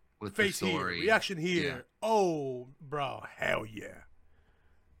With the face here, story. reaction Yeah. here. Oh, bro, hell yeah.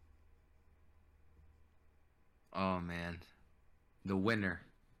 Oh man. The winner,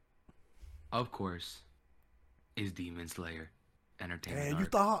 of course, is Demon Slayer Entertainment Damn, you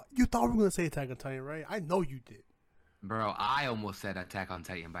Arc. thought we were gonna say Attack on Titan, right? I know you did. Bro, I almost said Attack on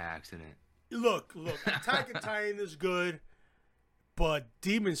Titan by accident. Look, Attack on Titan is good, but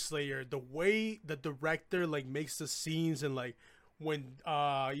Demon Slayer, the way the director like makes the scenes and like when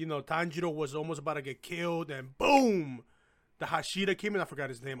Tanjiro was almost about to get killed and boom, the Hashira came in. I forgot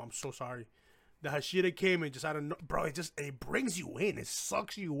his name. I'm so sorry. The Hashira came and just I don't know, bro. It brings you in. It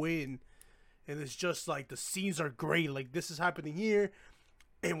sucks you in, and it's just like the scenes are great. Like this is happening here,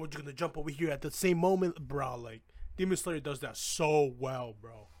 and we're just gonna jump over here at the same moment, bro. Like Demon Slayer does that so well,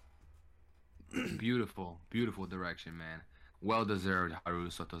 bro. Beautiful, beautiful direction, man. Well deserved, Haru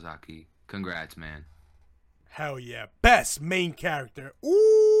Sotozaki. Congrats, man. Hell yeah, best main character.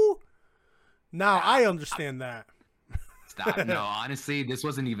 Ooh, now I understand that. Stop. No, honestly, this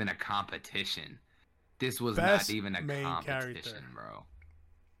wasn't even a competition. This was not Best even a main competition, character. bro.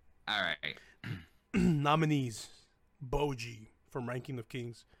 All right. Nominees: Boji from Ranking of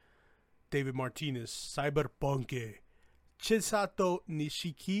Kings, David Martinez, Cyberpunk, Chisato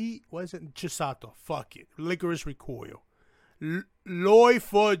Nishiki. What is it? Chisato. Fuck it. Licorice Recoil. Loy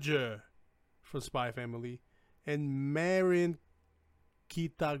Fudger from Spy Family, and Marin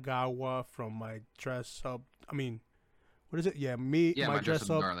Kitagawa from My Dress Up. I mean, what is it? Yeah, Yeah, My my dress Dress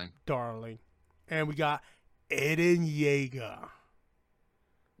up Up darling. Darling. And we got Eren Yeager.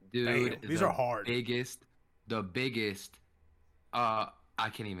 Dude, Damn, these are hard. The biggest I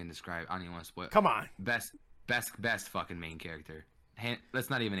can't even describe. I don't even want to spoil. Come on. Best fucking main character. Let's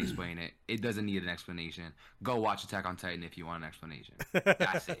not even explain it. It doesn't need an explanation. Go watch Attack on Titan if you want an explanation.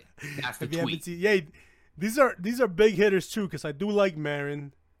 That's it. That's the If you haven't tweet. seen, yeah, these are big hitters too because I do like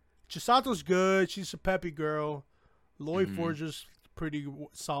Marin. Chisato's good. She's a peppy girl. Lloyd Mhm. Forger's pretty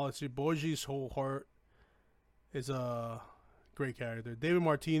solid. See, Boji's whole heart is a great character. David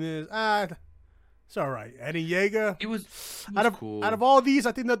Martinez, it's all right. Eddie Yeager, He was cool. out of all these,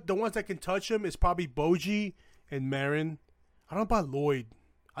 I think that the ones that can touch him is probably Boji and Marin. I don't know about Lloyd.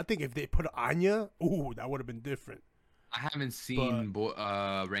 I think if they put Anya, ooh, that would have been different. I haven't seen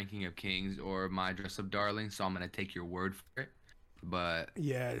Ranking of Kings or My Dress Up Darling, so I'm gonna take your word for it. But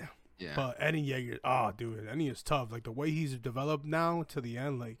Yeah, yeah. but Eddie Yeager, dude, Eddie is tough. Like the way he's developed now to the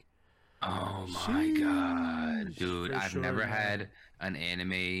end, like Oh my god, sheesh, dude! for I've sure, never man. had an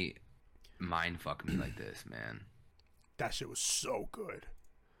anime mind fuck me like this, man. That shit was so good.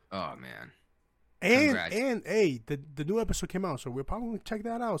 Oh man. And Congrats. hey, the new episode came out, so we're probably gonna check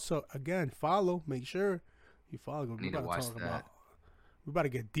that out. So again, follow, make sure you follow. I need to watch that. We're about to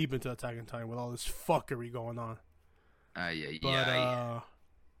get deep into Attack on Titan with all this fuckery going on. Yeah, But yeah.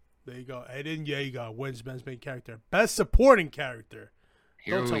 there you go. Eden Yeager wins best main character, best supporting character.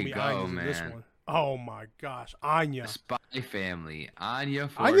 Here Don't tell we me go, Anya's in this man. one. Oh my gosh, Anya. Spy Family, Anya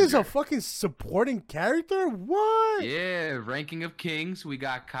Anya's a Forger. fucking supporting character. What? Yeah, Ranking of Kings. We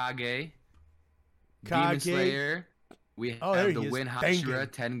got Kage, Demon Kage. Slayer. We Oh, there have he the is. Win Hashira,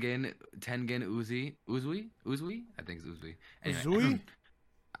 Tengen Uzui. I think it's Uzui. Uzui?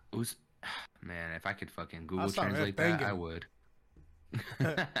 Uz. Man, if I could fucking Google That's not right, translate that, Tengen. I would.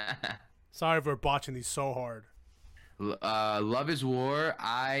 Sorry for botching these so hard. Love is War.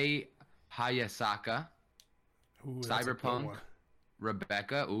 Hayasaka. Ooh, that's a good Cyberpunk. one.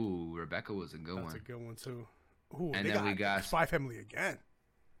 Rebecca. Ooh, Rebecca was a good That's one. a good one too. Ooh, And they then we got- Spy Family again.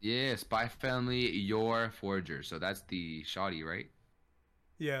 Yeah, Spy Family, Your Forger. So that's the shoddy, right?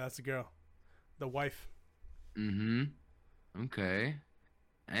 Yeah, that's a girl. The wife. Mm-hmm. Okay.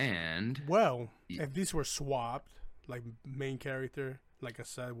 And Well, y- if these were swapped, like main character, like I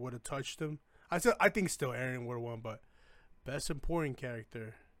said, would have touched him. I think still Eren would have won, but best supporting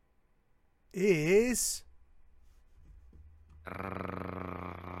character is.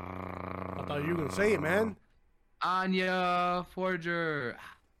 I thought you were gonna say it, man. Anya Forger.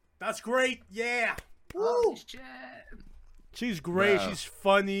 That's great. Yeah. Oh Woo. shit. She's great. Bro. She's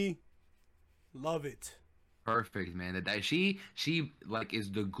funny. Love it. Perfect, man. That she like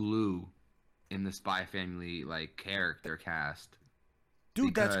is the glue in the Spy Family like character cast.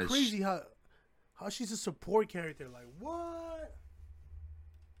 Dude, that's Because crazy how she's a support character. Like what?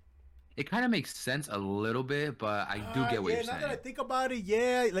 it kind of makes sense a little bit, but I do get what yeah, you're now saying. that I think about it,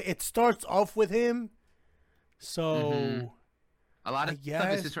 yeah, like it starts off with him. So Mhm. A lot I of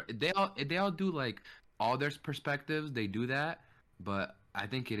stuff is guess. just, they all do like all their perspectives. They do that, but I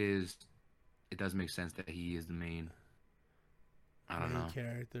think it does make sense that he is the main. I don't Main know.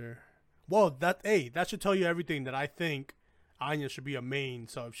 character. Well, that should tell you everything that I think Anya should be a main.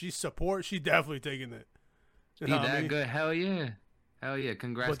 So if she's support, she's definitely taking it. You Be know what I that mean? good? Hell yeah, hell yeah!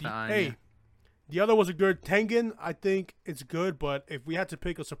 Congrats But to Anya. hey, the other was a good Tengen. I think it's good, but if we had to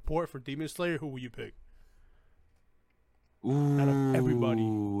pick a support for Demon Slayer, who would you pick? Out of everybody,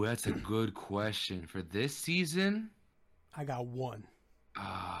 Ooh, that's a good question for this season. I got one,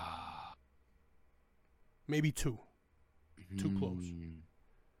 Ah, maybe two. Too close. hmm.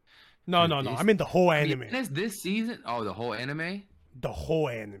 No, For no, no. this, I mean the whole I mean, anime. this season. Oh, the whole anime. The whole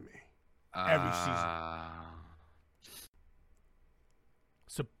anime. Every season. Uh,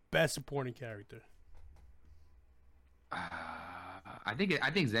 It's the best supporting character. I think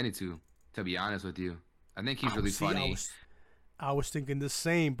Zenitsu. To be honest with you, I think he's Oh, really see, funny. I was thinking the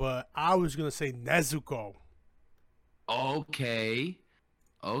same, but I was gonna say Nezuko. Okay,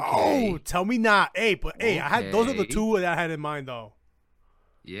 Oh, okay, tell me not. Hey, but hey, I had those are the okay. two that I had in mind though.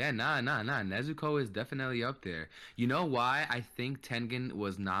 Yeah, nah. Nezuko is definitely up there. You know why I think Tengen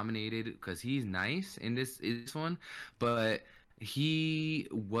was nominated? Because he's nice in this one, but he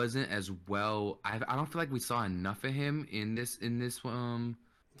wasn't as well. I don't feel like we saw enough of him in this.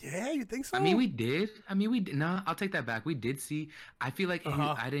 Yeah, you think so? I mean, we did. I mean, we did. Nah, I'll take that back. We did see. I feel like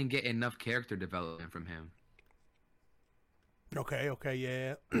Uh-huh. I didn't get enough character development from him. Okay,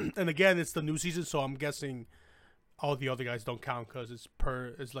 yeah. And again, it's the new season, so I'm guessing all the other guys don't count because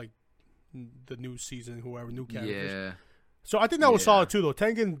it's like the new season, whoever new characters. Yeah, So I think that was yeah. solid too, though.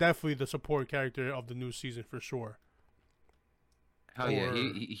 Tengen definitely the support character of the new season for sure. Hell yeah. Or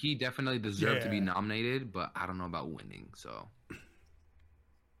He definitely deserved to be yeah, nominated, but I don't know about winning. So.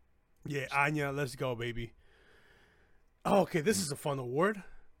 yeah, Anya, let's go, baby. Oh, okay, this is a fun award.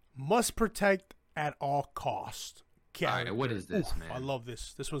 Must protect at all cost. All right, what is this, Oof, man? I love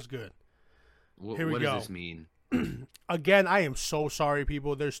this. This one's good. What, Here we what go. does this mean? Again, I am so sorry,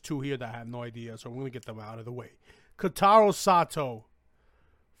 people. There's two here that I have no idea, so I'm going to get them out of the way. Kotaro Sato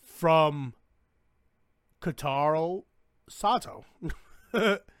from Kotaro Sato.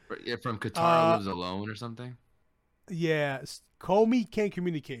 Yeah, from Katara uh, Lives Alone or something? yeah, Komi can't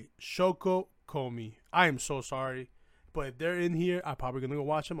communicate. Shoko Komi. I am so sorry. But if they're in here, I'm probably going to go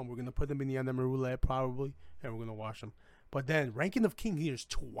watch them, and we're going to put them in the anime roulette, probably, and we're going to watch them. But then, Ranking of King here is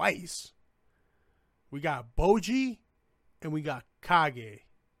twice. We got Boji, and we got Kage.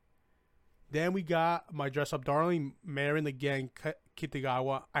 Then we got my dress up darling, Marin again,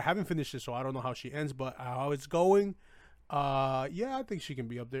 Kitagawa. I haven't finished it, so I don't know how she ends, but how it's going. Yeah, I think she can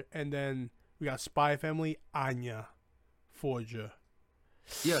be up there. And then we got Spy Family, Anya Forger.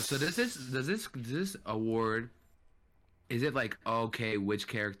 Yeah, so does this award, is it like, okay, which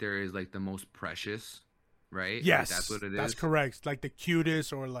character is like the most precious, right? Like, Yes, that's what it is. that's correct. Like the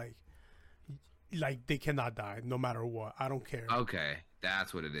cutest, or like they cannot die no matter what. I don't care. Okay,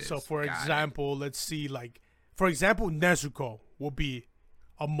 that's what it is. So for Got it. example, let's see, like for example, Nezuko will be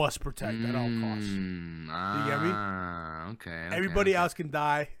a must protect at all costs. You get me? Okay. Everybody okay. else can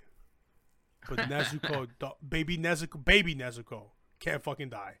die, but Nezuko, baby Nezuko can't fucking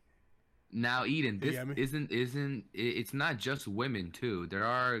die. Now, Eden, You this get me? it's not just women too. There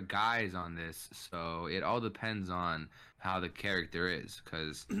are guys on this, so it all depends on how the character is.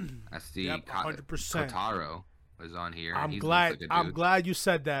 Because I see Yep, 100%. Kotaro was on here. and I'm he looks glad. like a I'm dude. glad you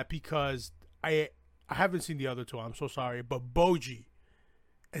said that because I haven't seen the other two. I'm so sorry, but Boji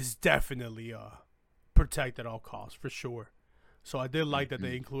is definitely protect at all costs for sure. So I did like that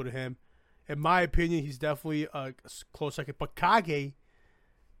they included him. In my opinion, he's definitely a close second. But Kage,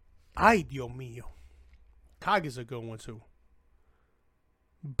 ay Dios mío, Kage's a good one too.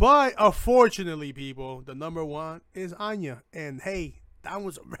 But unfortunately, people, the number one is Anya, and hey, that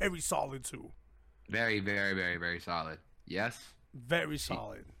was very solid too. Very, very, very, very solid. Yes. Very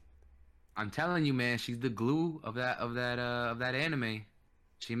solid. I'm telling you, man, she's the glue of that anime.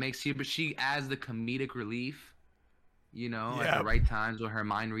 She adds the comedic relief, at the Yeah. right times with her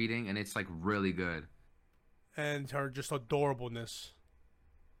mind reading, and it's like really good. And her just adorableness.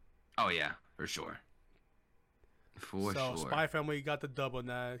 Oh yeah, for sure. For So sure. Spy Family got the dub on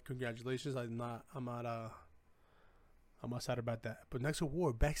that. Congratulations. I'm not sad about that. But next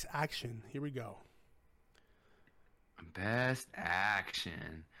award, Best Action. Here we go. Best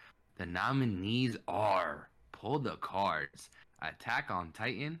action. The nominees are, pull the cards, Attack on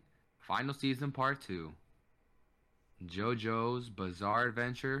Titan, Final Season Part 2, JoJo's Bizarre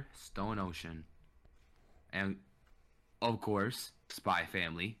Adventure, Stone Ocean, and, of course, Spy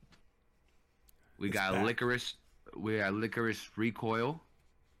Family. We got Licorice Recoil,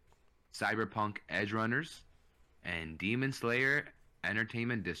 Cyberpunk Edge Runners, and Demon Slayer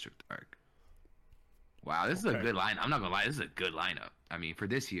Entertainment District Arc. Wow, this is a good lineup. I'm not gonna lie, this is a good lineup. I mean, for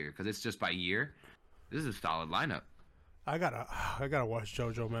this year, because it's just by year, this is a solid lineup. I gotta watch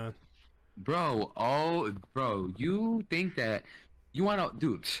JoJo, man. Bro, you think that you wanna,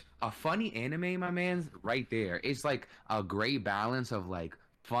 dude? A funny anime, my man's right there. It's like a great balance of like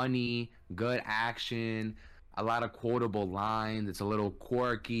funny, good action, a lot of quotable lines. It's a little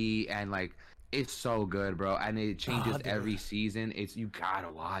quirky and like. It's so good, bro, and it changes every season. You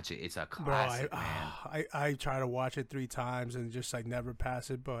gotta watch it. It's a classic, man. I try to watch it 3 times and just like never pass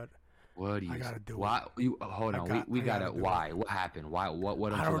it, but what do you? I gotta do why, it. Hold on, we gotta. Why? What happened? Why? What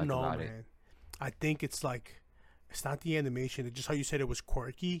don't I you don't like know, about man. it? I think it's like it's not the animation. It's just how you said it was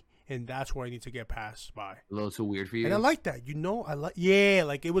quirky, and that's where I need to get past by. A little too weird for you. And I like that.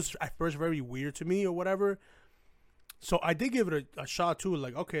 Like it was at first very weird to me or whatever. So I did give it a shot too.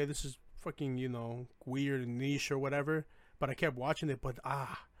 Like, okay, this is fucking, weird and niche or whatever. But I kept watching it, but I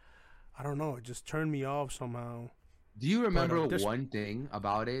don't know. It just turned me off somehow. Do you remember one thing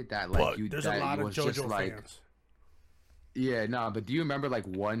about it that like there's that a lot of was just JoJo like, fans. Yeah, no, but do you remember like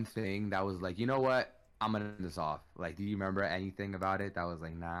one thing that was like, you know what? I'm gonna turn this off. Like, do you remember anything about it that was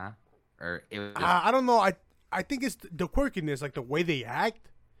like, nah? Or it was just... I don't know. I think it's the quirkiness, like the way they act.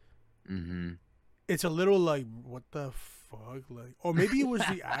 Mm-hmm. It's a little like, what the fuck? Like, or maybe it was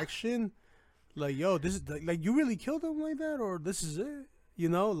the action. Like, yo, this is like you really killed him like that, or this is it,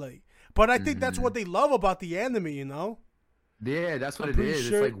 like. But I think that's what they love about the anime, Yeah, that's what it is.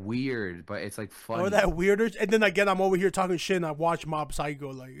 It's like weird, but it's like funny. Or that weirder. And then again, I'm over here talking shit, and I watch Mob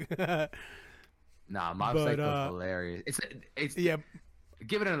Psycho. Like, nah, Mob Psycho's hilarious. It's yeah.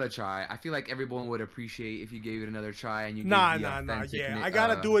 Give it another try. I feel like everyone would appreciate if you gave it another try and you. Nah. Yeah, I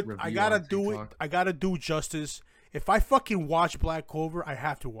gotta do it. I gotta do justice. If I fucking watch Black Clover, I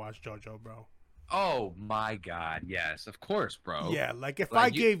have to watch JoJo, bro. Oh my god, yes, of course, bro. Yeah, like if I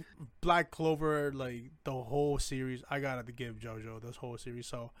gave Black Clover like the whole series, I gotta give JoJo this whole series.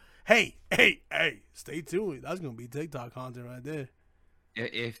 So hey, stay tuned. That's gonna be TikTok content right there.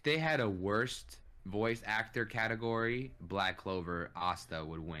 If they had a worst voice actor category, Black Clover, Asta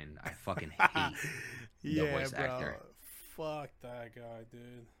would win. I fucking hate the voice actor. Fuck that guy,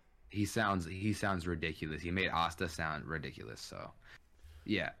 dude. He sounds ridiculous. He made Asta sound ridiculous. So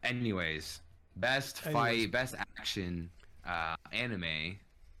yeah. Anyways. Best fight, best action anime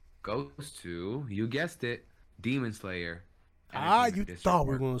goes to, you guessed it, Demon Slayer. You thought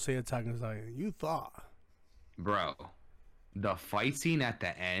we were going to say Attack on Titan. You thought. Bro, the fight scene at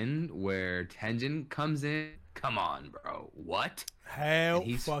the end where Tenjin comes in, come on, bro. What? Hell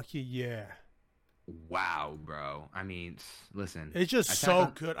fucking yeah. Wow, bro. I mean, listen. It's just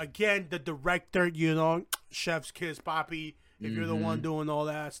so good. Again, the director, chef's kiss, Poppy, if you're the one doing all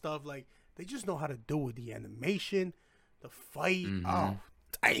that stuff, like, they just know how to do it. The animation, the fight. Oh,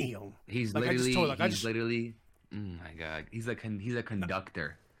 damn. He's like literally. Oh my god. He's a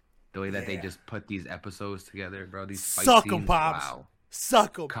conductor. The way that they just put these episodes together, bro. These fight Suck scenes. 'em, Pops. Wow.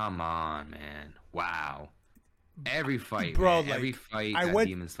 Suck 'em. Come on, man. Wow. Every fight, bro. Man. Like, every fight that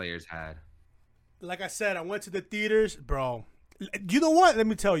Demon Slayer's had. Like I said, I went to the theaters, bro. You know what? Let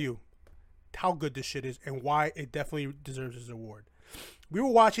me tell you how good this shit is and why it definitely deserves this award. We were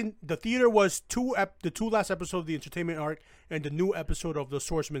watching. The theater was the two last episodes of the entertainment arc and the new episode of the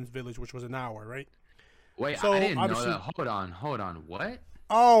Swordsman's Village, which was an hour, right? Wait, so I didn't know that. Hold on. What?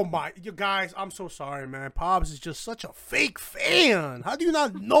 Oh my, you guys! I'm so sorry, man. Pops is just such a fake fan. How do you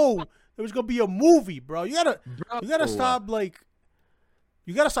not know there was gonna be a movie, bro? You gotta stop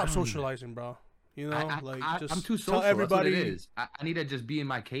socializing, bro. I'm too social. Tell everybody. That's what it is. I need to just be in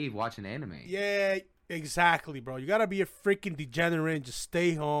my cave watching anime. Yeah. Exactly, bro. You gotta be a freaking degenerate and just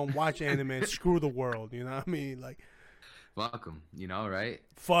stay home, watch anime, and screw the world. You know what I mean? Like, fuck them. Right?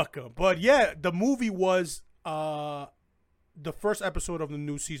 Fuck them. But yeah, the movie was the first episode of the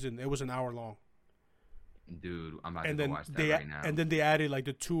new season. It was an hour long. Dude, I'm about And to go then watch that right now. and then they added like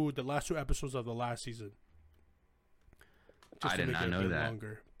the last 2 episodes of the last season. I did not know that.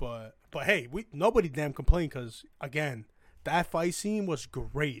 Longer. But hey, nobody damn complained because again, that fight scene was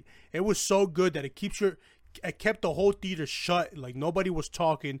great. It was so good that it kept the whole theater shut. Like nobody was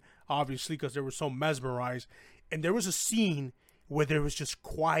talking, obviously, because they were so mesmerized. And there was a scene where there was just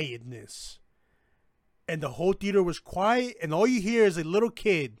quietness, and the whole theater was quiet, and all you hear is a little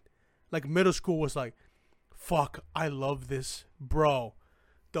kid, like middle school, was like, "Fuck, I love this, bro."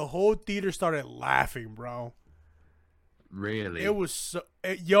 The whole theater started laughing, bro. Really? It was so,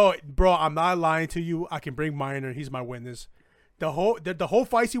 yo, bro. I'm not lying to you. I can bring Minor. He's my witness. The whole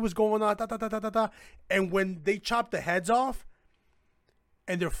fight scene was going on, and when they chop the heads off,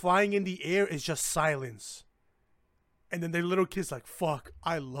 and they're flying in the air, it's just silence. And then the little kid's like, "Fuck,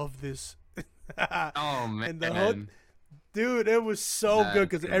 I love this." Oh man, and the whole, dude, it was so good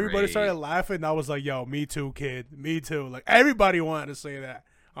because everybody started laughing. And I was like, "Yo, me too, kid, me too." Like everybody wanted to say that.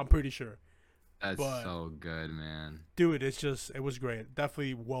 I'm pretty sure. That's so good, man. Dude, it was great.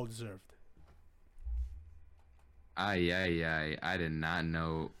 Definitely well deserved. I did not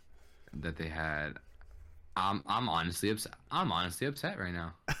know that they had. I'm honestly upset. I'm honestly upset right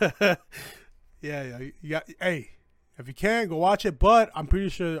now. Yeah. Hey, if you can, go watch it. But I'm pretty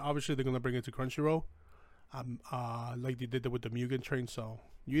sure, obviously, they're gonna bring it to Crunchyroll, like they did with the Mugen Train. So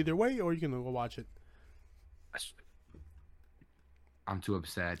you either way, or you can go watch it. I'm too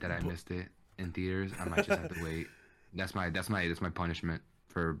upset that I missed it in theaters. I might just have to wait. That's my punishment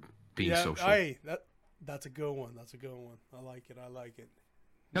for being social. Hey, that's a good one. That's a good one. I like it.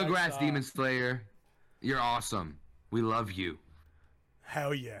 Congrats, nice, Demon Slayer. You're awesome. We love you.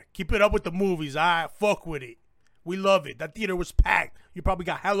 Hell yeah. Keep it up with the movies. I fuck with it. We love it. That theater was packed. You probably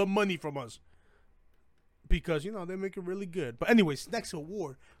got hella money from us. Because, they make it really good. But anyways, next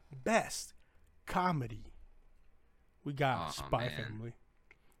award, Best Comedy. We got Spy Family.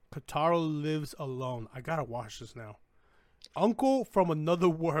 Kotaro Lives Alone. I gotta watch this now. Uncle from Another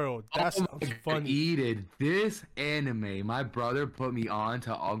World. That sounds funny. Edith, this anime, my brother put me on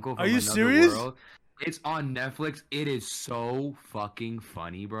to Uncle from Are you Another serious? World. It's on Netflix. It is so fucking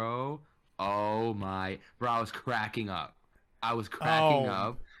funny, bro. Oh my, bro, I was cracking up.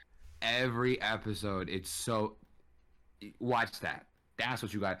 Up every episode. It's so, watch that. That's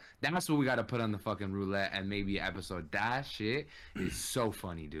what you got. That's what we got to put on the fucking roulette and maybe an episode. That shit is so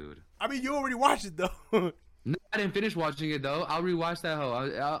funny, dude. I mean, you already watched it though. No, I didn't finish watching it though. I'll rewatch that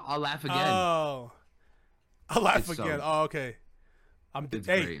hoe. I'll laugh again. Oh, I'll laugh again. Oh, okay. It's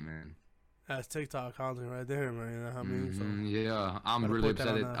great, man. That's TikTok content right there, man. You know what I mean? So, yeah, I'm really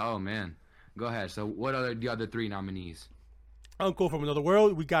upset. Oh man, go ahead. So, what are the other 3 nominees? Uncle from Another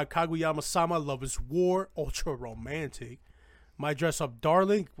World. We got Kaguya-sama, Love Is War, ultra romantic. My Dress Up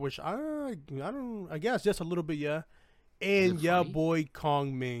Darling, which I guess just a little bit, yeah. And yeah, boy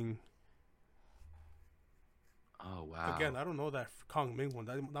Kong Ming. Oh wow! Again, I don't know that Kong Ming one.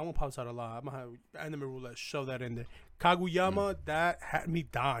 That one pops out a lot. I'm gonna have Anime Roulette show that in there. Kaguyama, that had me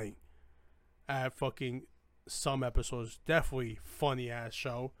dying at fucking some episodes. Definitely funny ass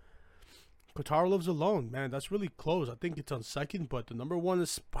show. Kotaro Lives Alone, man. That's really close. I think it's on second, but the number 1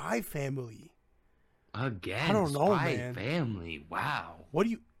 is Spy Family. Again, I don't know, Spy man. Family. Wow.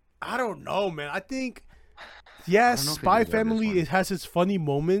 I don't know, man. I think, yes, Spy Family, it has its funny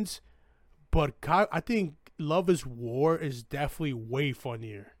moments, but I think Love Is War is definitely way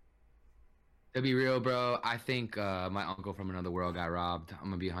funnier. To be real, bro, I think my Uncle from Another World got robbed. I'm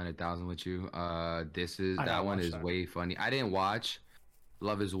gonna be 100,000 with you. That one is way funny. I didn't watch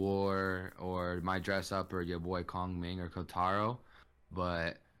Love Is War or My Dress Up or your boy Kong Ming or Kotaro,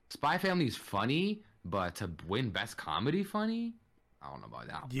 but Spy Family is funny. But to win Best Comedy funny, I don't know about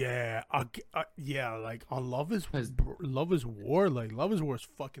that. Yeah, yeah. Like on Love Is War. Like Love Is War is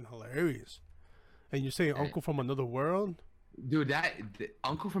fucking hilarious. And you're saying Uncle from Another World? Dude,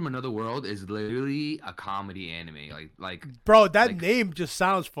 Uncle from Another World is literally a comedy anime. Like bro, that name just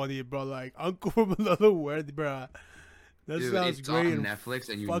sounds funny, bro. Like Uncle from Another World, bro. That sounds it's great. On Netflix,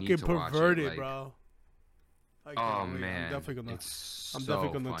 and you fucking need to perverted, watch it, bro. Oh man, I'm definitely gonna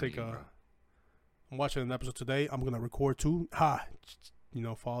funny, take a. Bro. I'm watching an episode today. I'm gonna record too.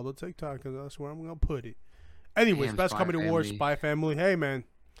 Follow the TikTok because that's where I'm gonna put it. Anyways, Best Comedy Award, Spy Family. Hey man,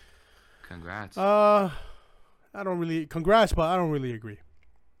 congrats. I don't really congrats, but I don't really agree.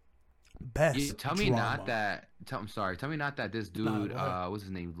 Best. Tell me not that. I'm sorry. Tell me not that this dude. What's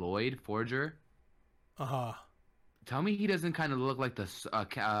his name? Lloyd Forger. Tell me he doesn't kind of look like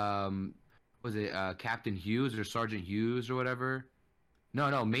the was it Captain Hughes or Sergeant Hughes or whatever?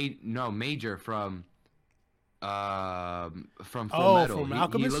 No, Major from From Full Oh, Metal. from He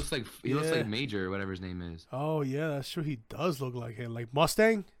Alchemist. looks Yeah. like Major, whatever his name is. Oh yeah, that's true. He does look like him, like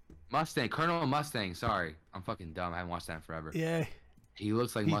Mustang. Mustang, Colonel Mustang. Sorry, I'm fucking dumb. I haven't watched that in forever. Yeah, He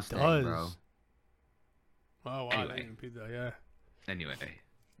looks like he Mustang, bro. does. Oh wow, I Anyway. didn't repeat that. Yeah. Anyway.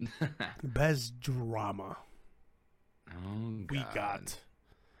 Best drama. Oh, We God. got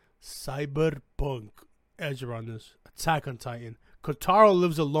Cyberpunk, Edge Runners, Attack on Titan. Kotaro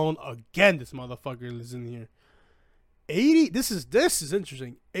lives alone again. This motherfucker lives in here. 80. This is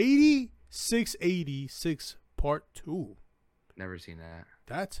interesting. 8686 Part 2. Never seen that.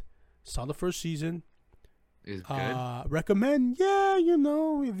 That saw the first season. Is good. Recommend. Yeah,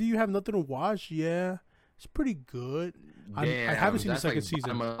 if you have nothing to watch, yeah, it's pretty good. I haven't seen the that's second like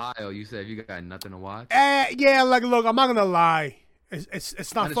season. bottom of the aisle. You said if you got nothing to watch. Yeah, like look, I'm not gonna lie.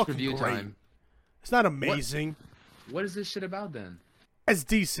 It's not Minus fucking review great. time. It's not amazing. What is this shit about then? It's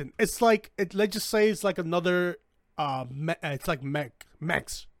decent. It's like let's just say it's like another it's like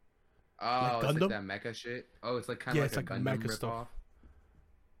mechs. Oh, it's Gundam? like that mecha shit. Oh, it's like kind of Yeah, like it's a like Gundam mecha stuff.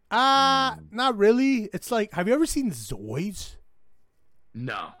 ripoff. Not really. It's like, have you ever seen Zoids?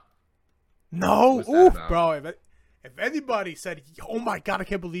 No. No. What's that Oof, about? bro. If anybody said, "Oh my god, I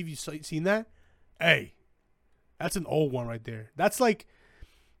can't believe you seen that," hey, that's an old one right there. That's like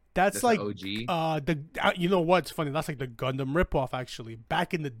That's like the you know what's funny? That's like the Gundam ripoff actually.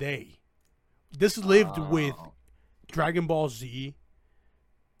 Back in the day, this lived with Oh. Dragon Ball Z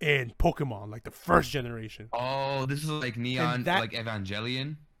and Pokemon, like the first generation. Oh, this is like Neon, that- like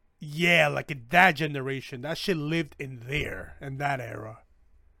Evangelion. Yeah, like in that generation, that shit lived in that era.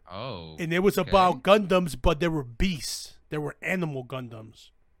 Oh. And it was okay. about Gundams, but there were beasts. There were animal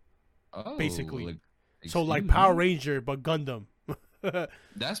Gundams. Oh, basically. So excuse like me? Power Ranger, but Gundam.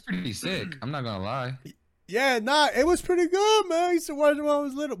 That's pretty sick. I'm not gonna lie. Yeah, it was pretty good, man. I used to watch it when I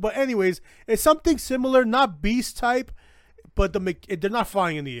was little. But anyways, it's something similar, not beast type, but they're not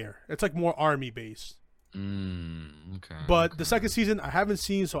flying in the air. It's like more army based. Okay. But okay. the second season I haven't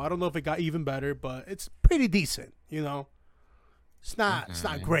seen, so I don't know if it got even better. But it's pretty decent, It's not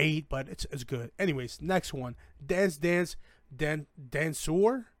Okay. great, but it's good. Anyways, next one, Dancer.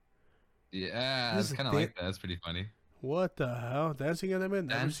 Yeah, This I is kind of like that. That's pretty funny. What the hell? Dancing anime?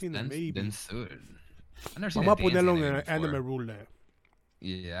 Never seen it. Maybe. Dancer. I never seen Vamos a a dancing ponerlo anime en anime before. rule.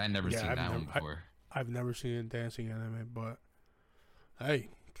 Yeah, I never Yeah, seen I've that never- one before. I've never seen a dancing anime, but hey,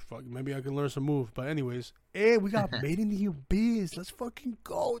 fuck, maybe I can learn some moves. But anyways, hey, we got Made in the Abyss. Let's fucking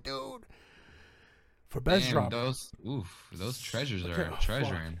go, dude. For best Damn, drama. those treasures Okay, are oh,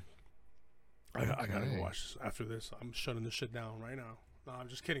 treasuring. I gotta Okay. go watch this after this. I'm shutting this shit down right now. No, I'm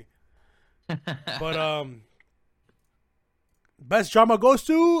just kidding. But best drama goes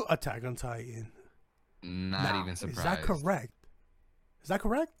to Attack on Titan. Not Now, even surprised. Is that correct? Is that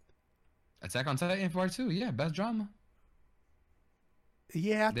correct? Attack on Titan Part 2, yeah, best drama.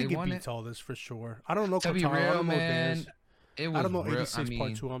 Yeah, I They think it won beats it. all this for sure. I don't know To be Kotaro, I real, don't know man, Dance. it was I don't know real, 86 I mean,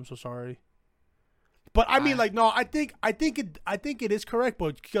 part 2. I'm so sorry. But I mean, like, no, I think it is correct,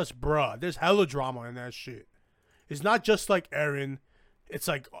 but because, bruh, there's hella drama in that shit. It's not just like Eren. It's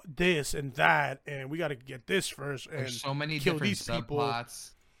like this and that, and we got to get this first and there's so many kill different these people.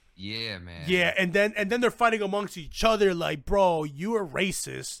 subplots. Yeah, man. Yeah, and then they're fighting amongst each other. Like, bro, you're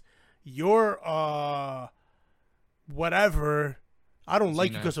racist. You're whatever. I don't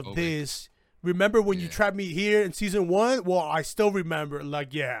like you because of Xenophobic. this. Remember when you Yeah. trapped me here in season 1? Well, I still remember.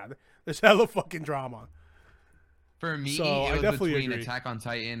 Like, yeah, there's hella fucking drama. For me, So, I it was definitely between agree. Attack on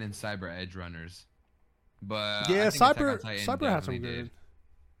Titan and Cyber Edge Runners. But Yeah, I think Attack on Cyber Titan has some definitely good. did.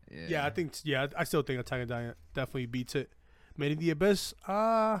 Yeah, I still think Attack on Titan definitely beats it. Made in the Abyss,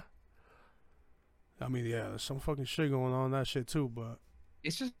 I mean, yeah, there's some fucking shit going on in that shit too, but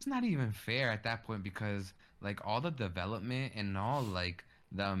It's just not even fair at that point because like all the development and all like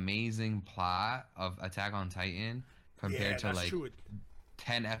the amazing plot of Attack on Titan compared yeah, to that's like true.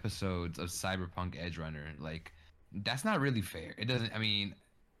 10 episodes of Cyberpunk Edge Runner, like that's not really fair. It doesn't. I mean,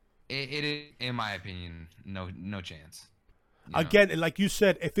 it is, in my opinion, no chance. You know? Again, like you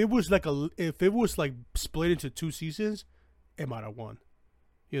said, if it was like split into 2 seasons, it might have won.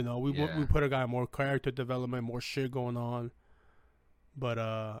 We Yeah. put a guy more character development, more shit going on.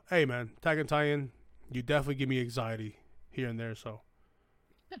 But hey man, Attack on Titan, you definitely give me anxiety here and there. So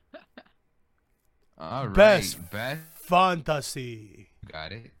all right, best best. fantasy,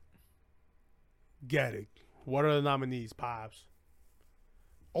 Got it. get it? What are the nominees, Pops?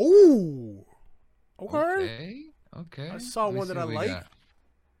 Oh, okay. Okay. I saw Let me one see that I what we like. got.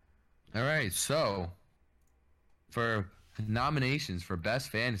 All right, so for nominations for Best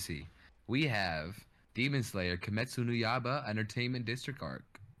Fantasy, we have Demon Slayer Kimetsu no Yaiba Entertainment District Arc,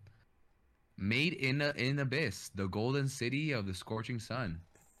 Made in Abyss, the golden city of the scorching sun.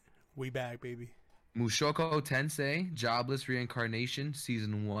 We back, baby. Mushoku Tensei, Jobless Reincarnation,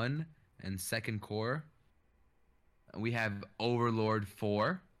 Season 1 and Second Core. We have Overlord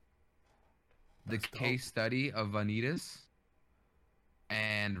 4, The That's dope. Case Study of Vanitas,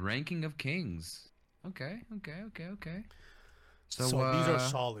 and Ranking of Kings. Okay. So these are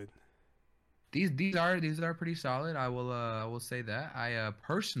solid. These are pretty solid. I will say that. I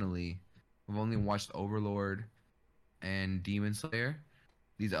personally have only watched Overlord and Demon Slayer.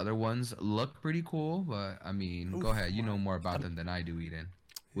 These other ones look pretty cool, but I mean, go ahead. You know more about them than I do, Eden.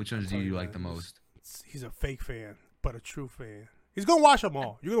 Which ones do you like the most? He's a fake fan, but a true fan. He's gonna watch them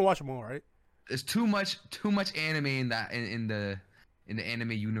all. You're gonna watch them all, right? There's too much anime in that in the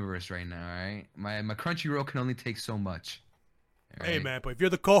anime universe right now. All right, my Crunchyroll can only take so much. All Hey right? man, but if you're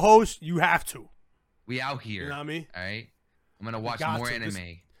the co-host, you have to. We out here. You know what I mean? All right, I'm gonna watch got more to.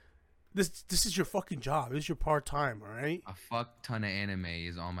 anime. This is your fucking job. This is your part time, all right? A fuck ton of anime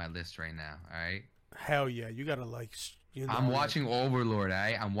is on my list right now. All right. Hell yeah, you gotta like. You know, I'm watching Overlord. All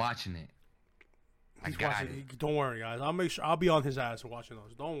right, I'm watching it. He's watching. Don't worry, guys. I'll make sure. I'll be on his ass watching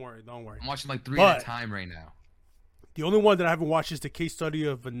those. Don't worry. I'm watching like 3 But at a time right now. the only one that I haven't watched is the case study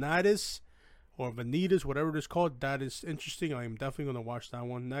of Vanitas or Vanitas, whatever it is called. That is interesting. I am definitely gonna watch that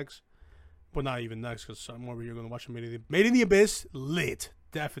one next. But not even next, because I'm over here gonna watch Made in the Abyss. Lit,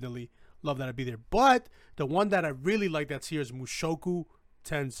 definitely love that I'd be there. But the one that I really like that's here is Mushoku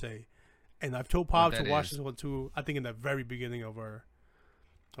Tensei, and I've told Pop to watch this one too. I think in the very beginning of our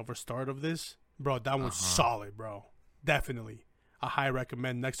start of this, bro, that one's solid, bro. Definitely, I high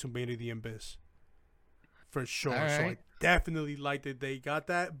recommend next to Made in the Abyss for sure. All So I right. definitely like that they got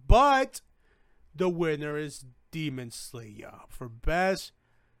that. But the winner is Demon Slayer for best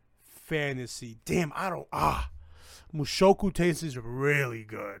fantasy. Damn, Mushoku Tensei is really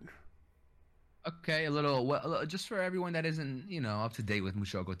good. Okay, a little just for everyone that isn't, up to date with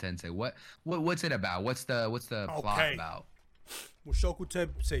Mushoku Tensei. What's it about? What's the plot about? Mushoku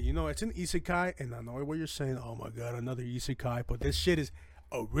Tensei, it's an isekai, and I know what you're saying. Oh my god, another isekai, but this shit is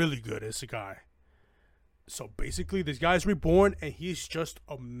a really good isekai. So basically, this guy's reborn, and he's just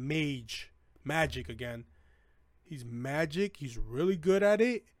a magic again. He's magic. He's really good at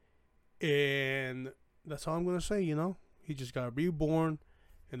it, and that's all I'm gonna say. He just got reborn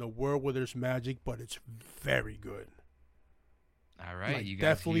in a world where there's magic, but it's very good. All right, Like, you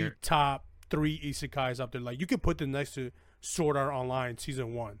guys definitely hear- top 3 isekais up there. Like, you could put them next to Sword Art Online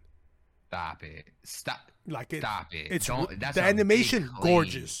Season 1. Stop it. Stop. Like, Stop it. It's That's the a animation big claim.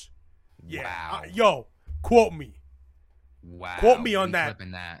 gorgeous. Yeah. Wow. Yo, quote me. Wow. Quote me on We that.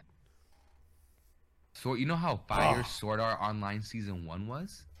 flipping that. So you know how fire Oh. Sword Art Online Season 1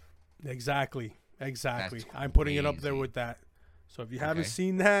 was? Exactly. That's I'm putting it up there crazy. with that. So if you haven't Okay.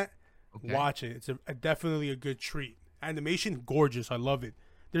 seen that, Okay. watch it. It's definitely a good treat. Animation gorgeous. I love it.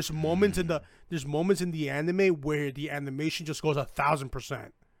 There's moments in the anime where the animation just goes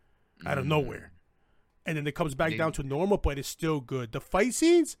 1,000% out of nowhere, and then it comes back down to normal, but it's still good. The fight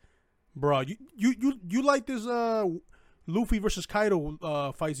scenes, bro. You like this Luffy versus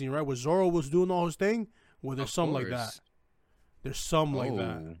Kaido fight scene, right? Where Zoro was doing all his thing. Well, there's Of some like course. that. There's some like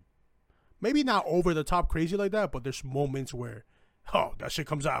that. Oh. Maybe not over the top crazy like that, but there's moments where, that shit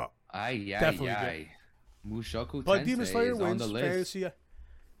comes out. Definitely Mushoku But Tensei Demon Slayer is on wins the list. fantasy.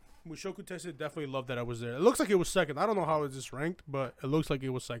 Mushoku Tensei, definitely love that I was there. It looks like it was second. I don't know how it's just ranked, but it looks like it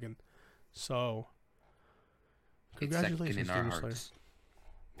was second. So, It's second congratulations, in our Demon Slayer. hearts.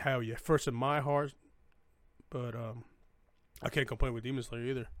 Hell yeah, first in my heart. But I can't complain with Demon Slayer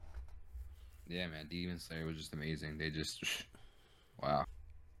either. Yeah, man, Demon Slayer was just amazing. They just, wow.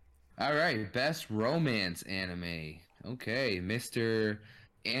 All right, best romance anime. Okay, Mr.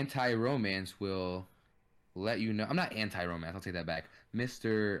 Anti-Romance will let you know. I'm not anti-romance. I'll take that back.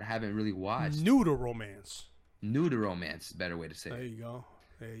 Mr. Haven't really watched. New to romance. New to romance. Better way to say There it. you go.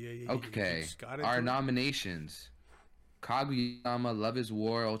 Yeah. You Okay, just got into our it. nominations: Kaguya-sama, Love is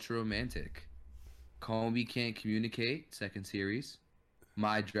War, Ultra Romantic. Komi Can't Communicate, second series.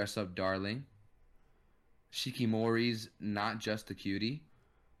 My Dress Up Darling. Shikimori's Not Just a Cutie.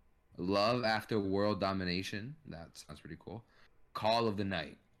 Love After World Domination. That sounds pretty cool. Call of the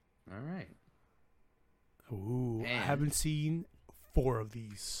Night. All right. Ooh, I And- haven't seen 4 of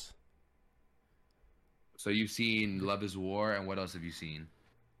these. So you've seen Love is War, and what else have you seen?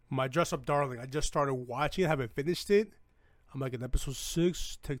 My Dress Up Darling. I just started watching it. Haven't finished it. I'm like in episode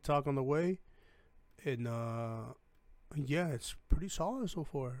 6. TikTok on the way, and yeah, it's pretty solid so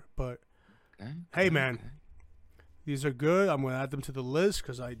far. But Okay. hey, man, Okay. these are good. I'm gonna add them to the list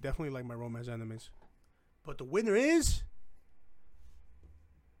because I definitely like my romance animes. But the winner is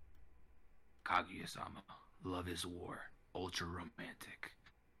Kaguya-sama. Love is War. Ultra romantic.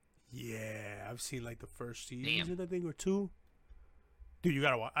 Yeah, I've seen like the first Damn. season, I think, or two. Dude, you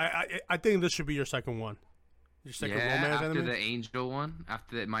gotta watch. I think this should be your second one. Your second romance after anime. the Angel one,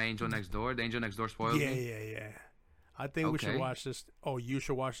 after My Angel Next Door, the Angel Next Door spoiled me. Yeah. I think we should Okay. watch this. Oh, you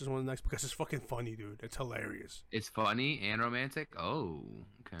should watch this one next because it's fucking funny, dude. It's hilarious. It's funny and romantic. Oh,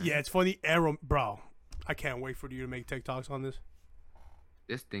 okay. Yeah, it's funny. Arrow, bro. I can't wait for you to make TikToks on this.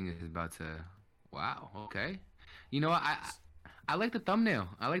 This thing is about to. Wow. Okay. You know what? I like the thumbnail.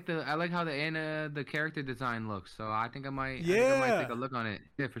 I like how the character design looks. So I think I might take a look on it.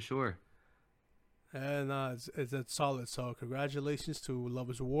 Yeah, for sure. And it's solid. So congratulations to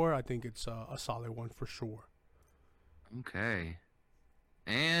Love is War. I think it's a solid one for sure. Okay.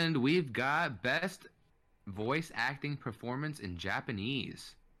 And we've got best voice acting performance in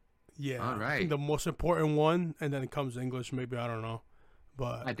Japanese. Yeah. All right. I think the most important one, and then it comes English. Maybe, I don't know,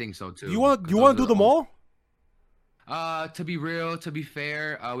 but I think so too. you want to do them all? To be real, to be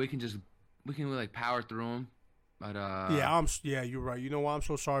fair, we can like power through them. But yeah, you're right. You know what? I'm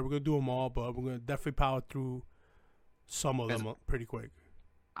so sorry. We're gonna do them all, but we're gonna definitely power through some of them pretty quick.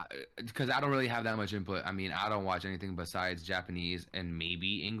 Because I don't really have that much input. I mean, I don't watch anything besides Japanese and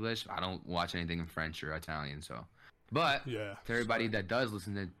maybe English. I don't watch anything in French or Italian. So, but Yeah. to everybody that does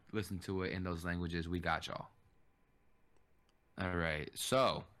listen to it in those languages, we got y'all. All right.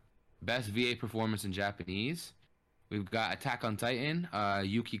 So, best VA performance in Japanese. We've got Attack on Titan,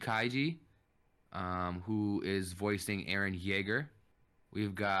 Yuki Kaiji, who is voicing Eren Yeager.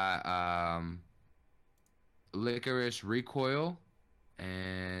 We've got Licorice Recoil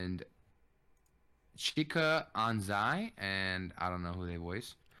and Chika Anzai, and I don't know who they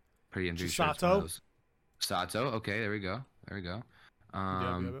voice. Pretty interesting. Sato. Okay, there we go.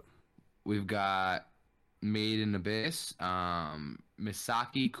 Yep. We've got Made in Abyss,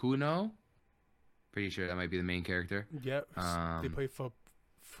 Misaki Kuno. Pretty sure that might be the main character. Yep. They play for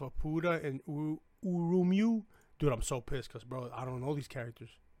Fuda and Urumyu. Dude, I'm so pissed because, bro, I don't know these characters.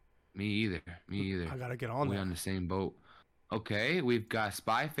 Me either. I gotta get on We're that. on the same boat. Okay, we've got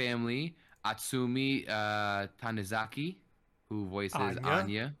Spy Family, Atsumi Tanizaki, who voices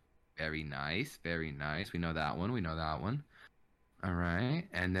Anya. Very nice. We know that one. All right.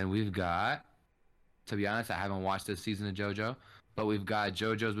 And then we've got, to be honest, I haven't watched this season of JoJo, but we've got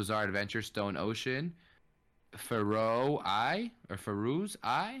JoJo's Bizarre Adventure, Stone Ocean, Farouz I,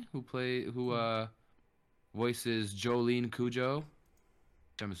 who voices Jolene Kujo,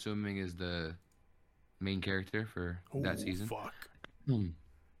 which I'm assuming is the main character for that season. Fuck.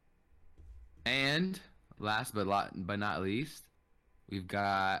 And last but not least, we've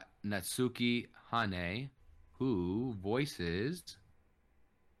got Natsuki Hane, who voices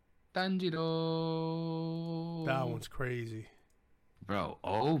Tanjiro. That one's crazy. Bro,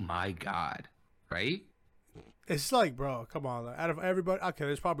 oh my god. Right? It's like, bro, come on. Like, out of everybody, okay,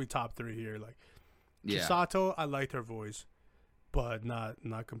 there's probably top 3 here. Like, Yeah. Chisato, I liked her voice, but not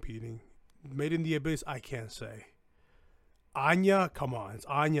competing. Made in the Abyss, I can't say. Anya, come on. It's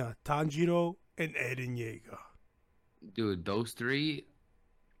Anya, Tanjiro, and Eren Yeager. Dude, those 3,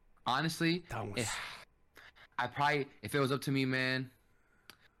 honestly, That was... if it was up to me, man,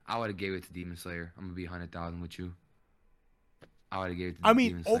 I would have gave it to Demon Slayer. I'm going to be 100,000 with you. I would have gave it to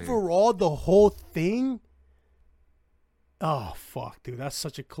Demon Slayer. Overall, the whole thing... Oh, fuck, dude. That's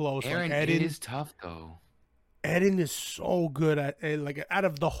such a close one. Eren is tough, though. Eren is so good at it. Like, out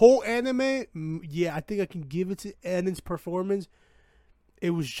of the whole anime, yeah, I think I can give it to Eren's performance. It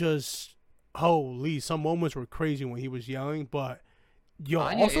was just, holy, some moments were crazy when he was yelling, but, yo,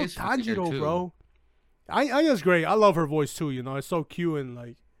 Anya also is funny there, Tanjiro, too. bro. Anya's great. I love her voice, too, you know. It's so cute and,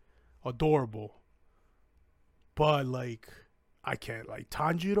 like, adorable. But, like, I can't. Like,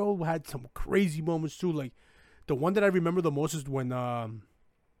 Tanjiro had some crazy moments, too. Like, the one that I remember the most is when,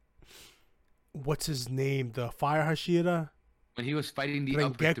 what's his name? The Fire Hashira? When he was fighting the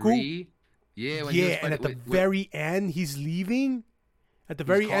Upper Rengeku? 3. Yeah, when he was and at the very end, he's leaving. At the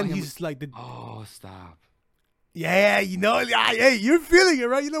very calling end, him- he's like the... Oh, stop. Yeah, you know, hey, you're feeling it,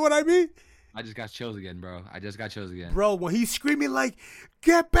 right? You know what I mean? I just got chills again, bro. Bro, when he's screaming like,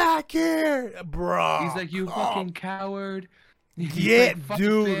 get back here, bro. He's like, you fucking coward. He's Yeah, like, "Fuck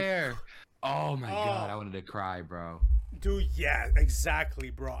dude. fair." Oh, my God. I wanted to cry, bro. Dude, yeah, exactly,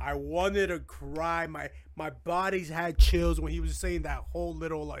 bro. I wanted to cry. My body's had chills when he was saying that whole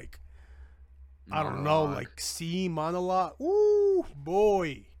little, like, I don't know, Monologue. like, scene monologue. Ooh,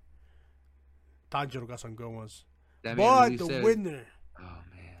 boy. Tanjiro got some good ones. That man But really the said- winner,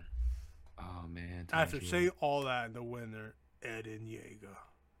 Oh, man. after Tanjiro. saying all that, the winner, Eren Yeager.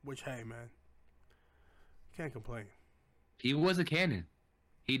 Which, hey, man, can't complain. He was a cannon.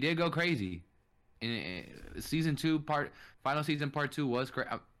 He did go crazy. season 2 final season part 2 was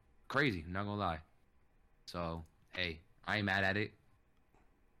crazy. I'm not gonna lie. So hey, I ain't mad at it.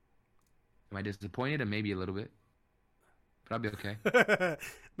 Am I disappointed? Maybe a little bit, but I'll be okay.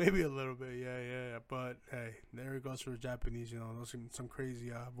 Maybe a little bit, yeah. But hey, there it goes for the Japanese. You know, those are some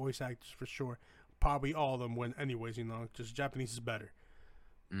crazy voice actors for sure. Probably all of them win, anyways. You know, just Japanese is better.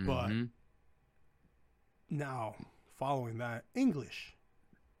 But Mm-hmm. now, following that, English.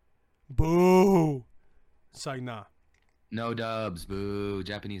 Boo. It's like, nah. No dubs, boo.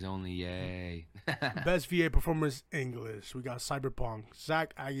 Japanese only, yay. Best VA performance, English. We got Cyberpunk.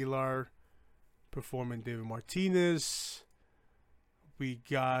 Zach Aguilar performing David Martinez. We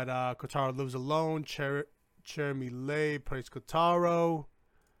got Kotaro Lives Alone. Jeremy Lay plays Kotaro.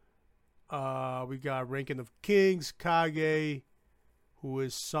 We got Ranking of Kings. Kage, who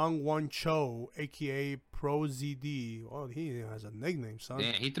is Sung Won Cho, a.k.a. Pro ZD. Oh, he has a nickname, son.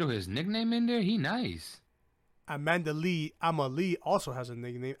 Damn, he threw his nickname in there? He nice. Amanda Lee, Amalie, also has a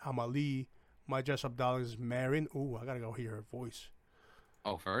nickname, Amalie. My dress up darling is Marin. Ooh, I gotta go hear her voice.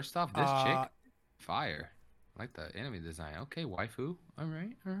 Oh, first off, this chick, fire. I like the anime design. Okay, waifu. All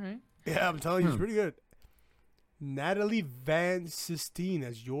right. Yeah, I'm telling you, it's pretty good. Natalie Van Sistine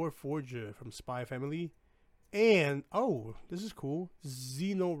as Your Forger from Spy Family. And, oh, this is cool.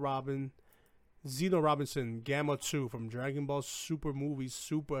 Zeno Robinson, Gamma 2 from Dragon Ball Super Movies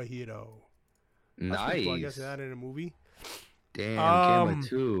Superhero. That's Nice. cool. I guess that in a movie. Damn, Gamma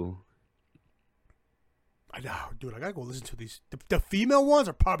 2. I know, dude. I gotta go listen to these. The female ones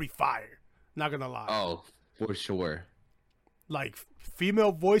are probably fire. Not gonna lie. Oh, for sure. Like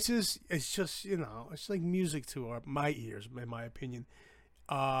female voices, it's just it's like music to my ears, in my opinion.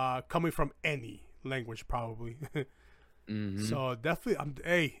 Coming from any language, probably. Mm-hmm. So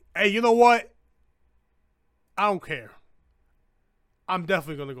definitely, hey, you know what? I don't care. I'm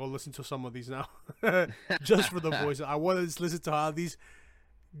definitely gonna go listen to some of these now, just for the voices. I want to just listen to how these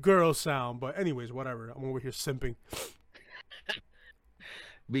girls sound. But anyways, whatever. I'm over here simping.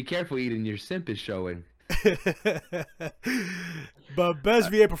 Be careful, Eden. Your simp is showing. But best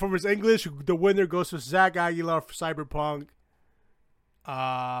VA performance English, the winner goes to Zach Aguilar for Cyberpunk.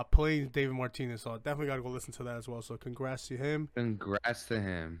 Playing David Martinez. So I definitely gotta go listen to that as well. So congrats to him. Congrats to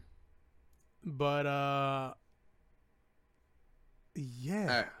him. But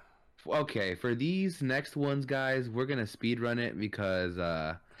yeah. Okay, for these next ones, guys, we're gonna speed run it because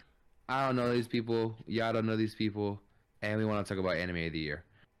I don't know these people, y'all don't know these people, and we want to talk about anime of the year.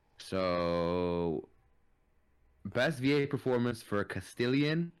 So, best VA performance for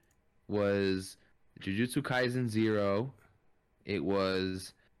Castilian was Jujutsu Kaisen 0. It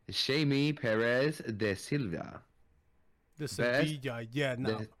was Shami Perez de Silva. The Sevilla, yeah,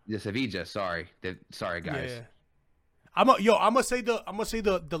 no. The Sevilla, sorry, sorry guys. Yeah. I'm gonna say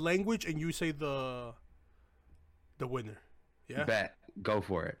the language, and you say the winner. Yeah. Bet, go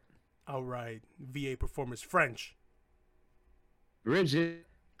for it. All right. VA performance French. Brigitte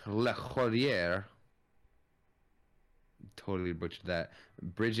Lecordier. Totally butchered that.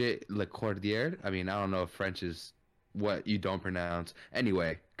 Brigitte Lecordier. I mean, I don't know if French is what you don't pronounce.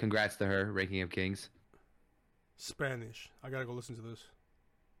 Anyway, congrats to her, Ranking of Kings. Spanish. I gotta go listen to this.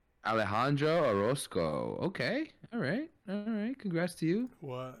 Alejandro Orozco. Okay. All right. Congrats to you.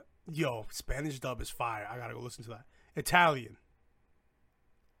 What? Yo, Spanish dub is fire. I gotta go listen to that. Italian.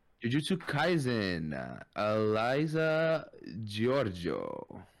 Jujutsu Kaisen. Elisa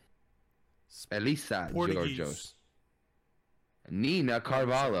Giorgio. Elisa Portuguese. Giorgio. Nina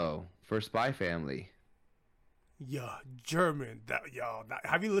Carvalho for Spy Family. Yeah, German.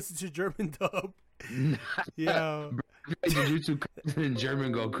 Have you listened to German dub? Yeah. Jujutsu Kaisen in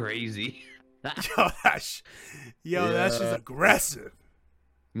German go crazy. That's just aggressive.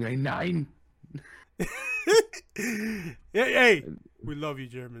 Like 9. Hey, we love you,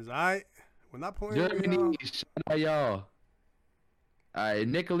 Germans. All right, we're not playing. Germany, shout out y'all.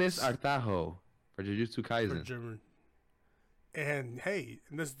 Nicholas Artajo for Jujutsu For Kaisen. German. And hey,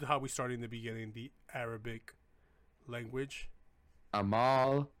 and this is how we started in the beginning, the Arabic language.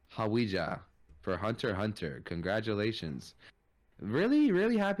 Amal Hawija for Hunter x Hunter. Congratulations. Really,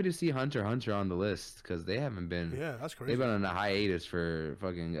 really happy to see Hunter x Hunter on the list because they haven't been. Yeah, that's crazy. They've been on a hiatus for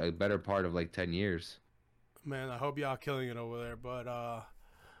fucking a better part of like 10 years. Man, I hope y'all killing it over there. But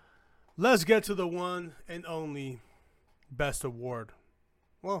let's get to the one and only best award.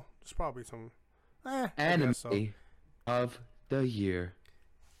 Well, there's probably some Anime of the year.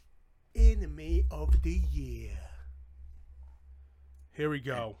 Anime of the year. Here we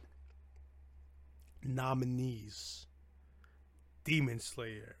go. Nominees. Demon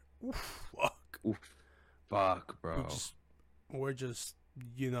Slayer. Oof, fuck. Oof. Fuck, bro. We're just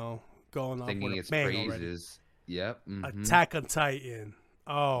going off Singing with a its bang already. praises. Yep. Attack on Titan.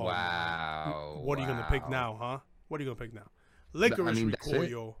 Oh, Wow. what are you gonna pick now, huh? What are you gonna pick now? Licorice that's it.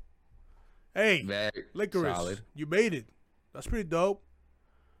 Recoil. Hey, Very Licorice, solid. you made it. That's pretty dope.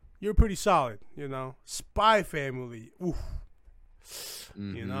 You're pretty solid, you know. Spy Family. Oof.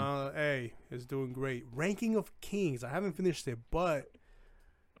 You know, hey, it's doing great. Ranking of Kings. I haven't finished it, but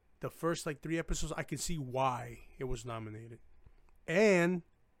the first like 3 episodes, I can see why it was nominated. And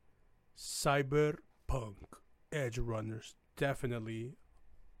Cyberpunk Edge Runners, definitely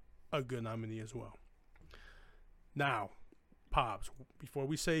a good nominee as well. Now, Pops, before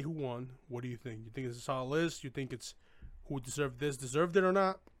we say who won, what do you think? You think it's a solid list? You think it's who deserved it or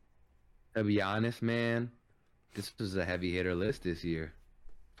not? To be honest, man, this was a heavy hitter list this year.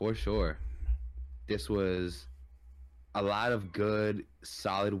 For sure. This was a lot of good,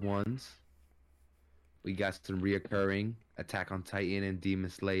 solid ones. We got some reoccurring Attack on Titan and Demon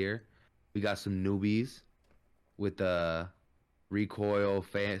Slayer. We got some newbies with the Recoil,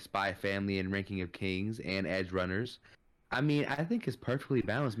 Spy Family, and Ranking of Kings, and Edge Runners. I mean, I think it's perfectly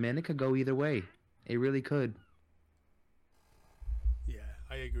balanced, man. It could go either way. It really could. Yeah,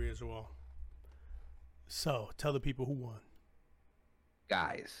 I agree as well. So, tell the people who won.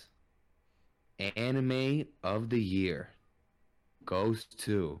 Guys, Anime of the Year goes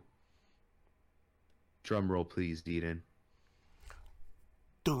to... Drum roll, please, Eden.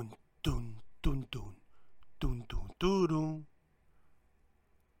 Dun, dun, dun, dun. Dun, dun, dun, dun.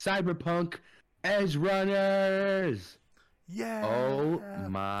 Cyberpunk Edge Runners! Yeah. Oh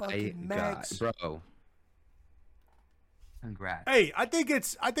my god, Max. bro! Congrats! Hey, I think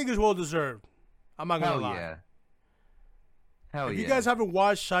it's well deserved. I'm not gonna lie. Yeah! Hell if yeah! you guys haven't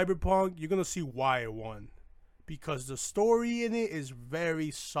watched Cyberpunk, you're gonna see why it won, because the story in it is very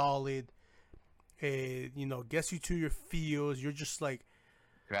solid. It gets you to your feels. You're just like,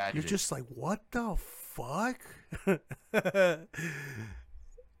 what the fuck?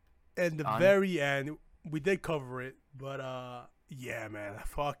 And the very end, we did cover it, but yeah, man,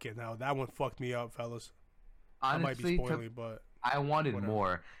 fucking hell, that one fucked me up, fellas. Honestly, I might be spoiling, but I wanted whatever.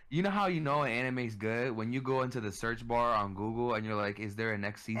 more. You know how you know an anime's good when you go into the search bar on Google and you're like, "Is there a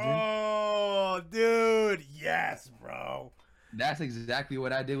next season?" Oh, dude, yes, bro. That's exactly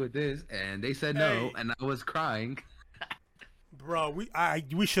what I did with this, and they said no, and I was crying. Bro,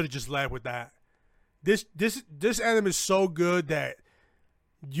 we should have just led with that. This anime is so good that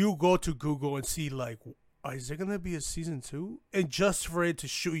you go to Google and see like, is there gonna be a season 2? And just for it to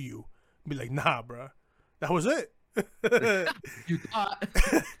shoot you, be like, nah, bro, that was it. You thought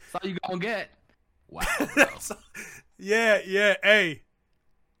that's all you gonna get? Wow. Bro. Yeah. Hey,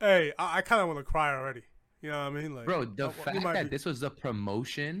 I kind of want to cry already. You know what I mean? Like, bro, the fact that this was a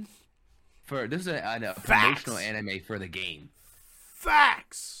promotion for this is a promotional anime for the game.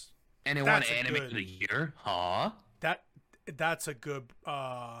 Facts. And it won Anime of the Year, huh? That's a good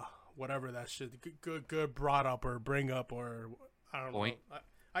whatever that shit. Good brought up or bring up or I don't know.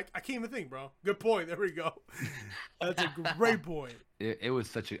 I can't even think, bro. Good point. There we go. That's a great point. It was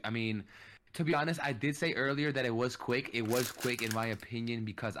such a. I mean, to be honest, I did say earlier that it was quick. It was quick in my opinion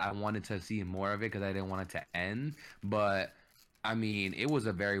because I wanted to see more of it because I didn't want it to end. But I mean, it was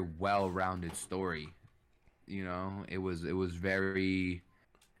a very well-rounded story. You know, it was very.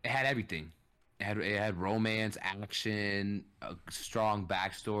 It had everything. It had romance, action, a strong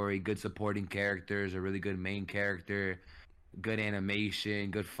backstory, good supporting characters, a really good main character, good animation,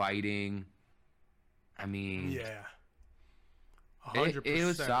 good fighting. I mean, yeah, 100%. It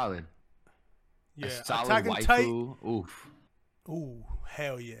was solid. Yeah, a solid Attack on waifu. Titan. Oof. Ooh,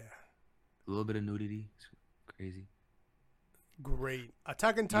 hell yeah. A little bit of nudity. It's crazy. Great.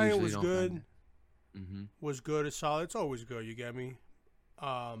 Attack on Titan was good. Mm-hmm. Was good. It's solid. It's always good. You get me?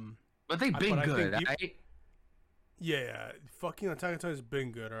 But they've been good, right? Yeah, fucking Attack on Titan has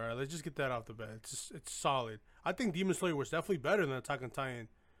been good. All right, let's just get that off the bat. It's solid. I think Demon Slayer was definitely better than Attack on Titan,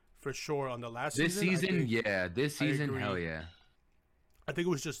 for sure. On the last this season, this season, hell yeah. I think it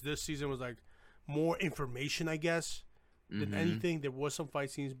was just this season was like more information, I guess, than anything. There was some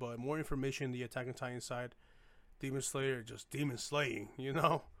fight scenes, but more information in the Attack on Titan side. Demon Slayer, just demon slaying,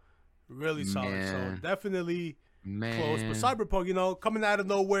 really solid. So definitely close. But Cyberpunk, coming out of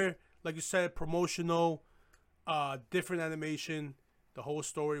nowhere, like you said, promotional, different animation. The whole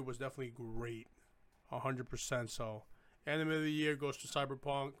story was definitely great, 100%. So, Anime of the Year goes to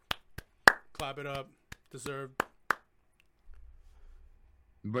Cyberpunk. Clap it up, deserved.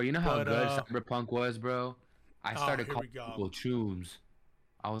 Bro, you know how good Cyberpunk was, bro? I started calling people Chooms.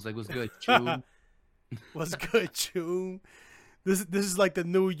 I was like, what's good, Choom? What's good, Choom? This is like the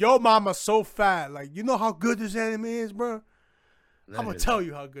new, yo mama so fat. Like, you know how good this anime is, bro? I'm gonna Literally. tell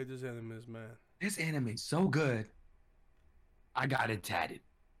you how good this anime is, man. This anime is so good. I got it tatted.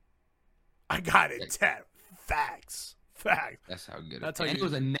 I got it, Tat. Facts. That's how good That's it how is. And you- it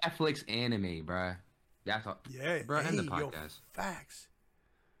was a Netflix anime, bruh. That's all. Yeah, Bro, end the yo, podcast. facts.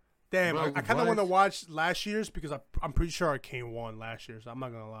 Damn, Bro, I kind of what? want to watch last year's because I'm pretty sure Arcane won last year's. I'm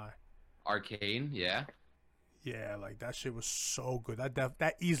not gonna lie. Arcane, yeah. Yeah, like that shit was so good.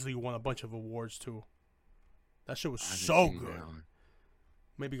 That easily won a bunch of awards too. That shit was I haven't so seen good. that one.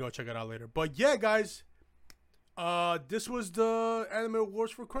 Maybe go check it out later. But yeah, guys, this was the anime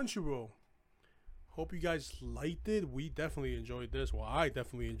awards for Crunchyroll. Hope you guys liked it. We definitely enjoyed this. Well, I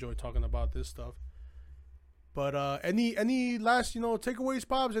definitely enjoyed talking about this stuff. But any last takeaways,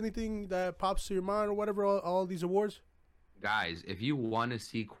 Pops? Anything that pops to your mind or whatever? All these awards. Guys, if you want to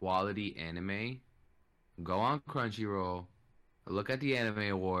see quality anime, go on Crunchyroll, look at the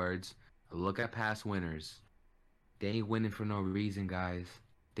anime awards, look at past winners. They ain't winning for no reason, guys.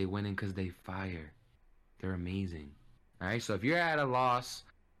 They winning because they fire. They're amazing. All right, so if you're at a loss,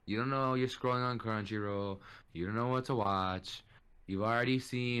 you don't know, you're scrolling on Crunchyroll, you don't know what to watch, you've already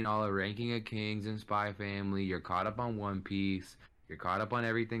seen all the Ranking of Kings and Spy Family, you're caught up on One Piece, you're caught up on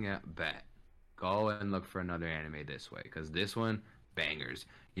everything else, bet. Go and look for another anime this way, because this one, bangers.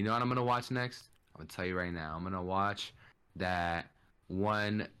 You know what I'm going to watch next? I'm going to tell you right now. I'm going to watch that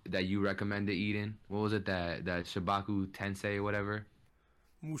one that you recommended, Eden. What was it? That Shibaku Tensei or whatever?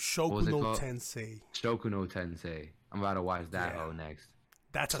 What Mushoku was it no called? Tensei. Shoku no Tensei. I'm about to watch that Yeah. next.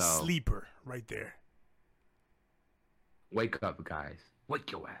 That's a So- sleeper right there. Wake up, guys.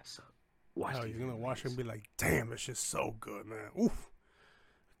 Wake your ass up. Watch Hell, these you're gonna watch it animes. and be like, "Damn, this shit's so good, man." Oof.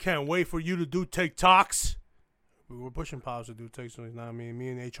 Can't wait for you to do TikToks. We were pushing Pops to do TikToks. Now, me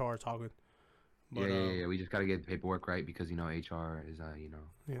and HR are talking. But, Yeah. We just got to get the paperwork right because, HR is, he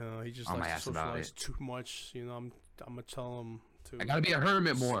just On my likes ass to about socialize it. too much. I'm gonna tell him to. I got to be a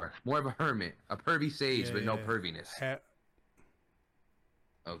hermit more. More of a hermit. A pervy sage, but no Yeah. perviness.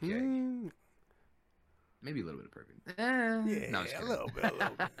 Okay. Mm, Maybe a little bit of pervy. yeah, No, I'm just a kidding. little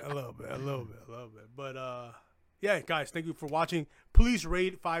bit. But yeah, guys, thank you for watching. Please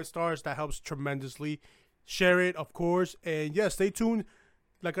rate 5 stars. That helps tremendously. Share it, of course, and yeah, stay tuned.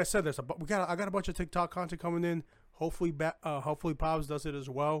 Like I said, I got a bunch of TikTok content coming in. Hopefully, hopefully Pops does it as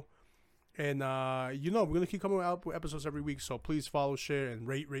well. And we're gonna keep coming out with episodes every week. So please follow, share, and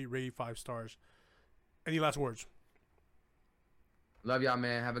rate 5 stars. Any last words? Love y'all,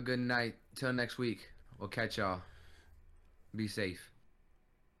 man. Have a good night. Till next week. We'll catch y'all. Be safe.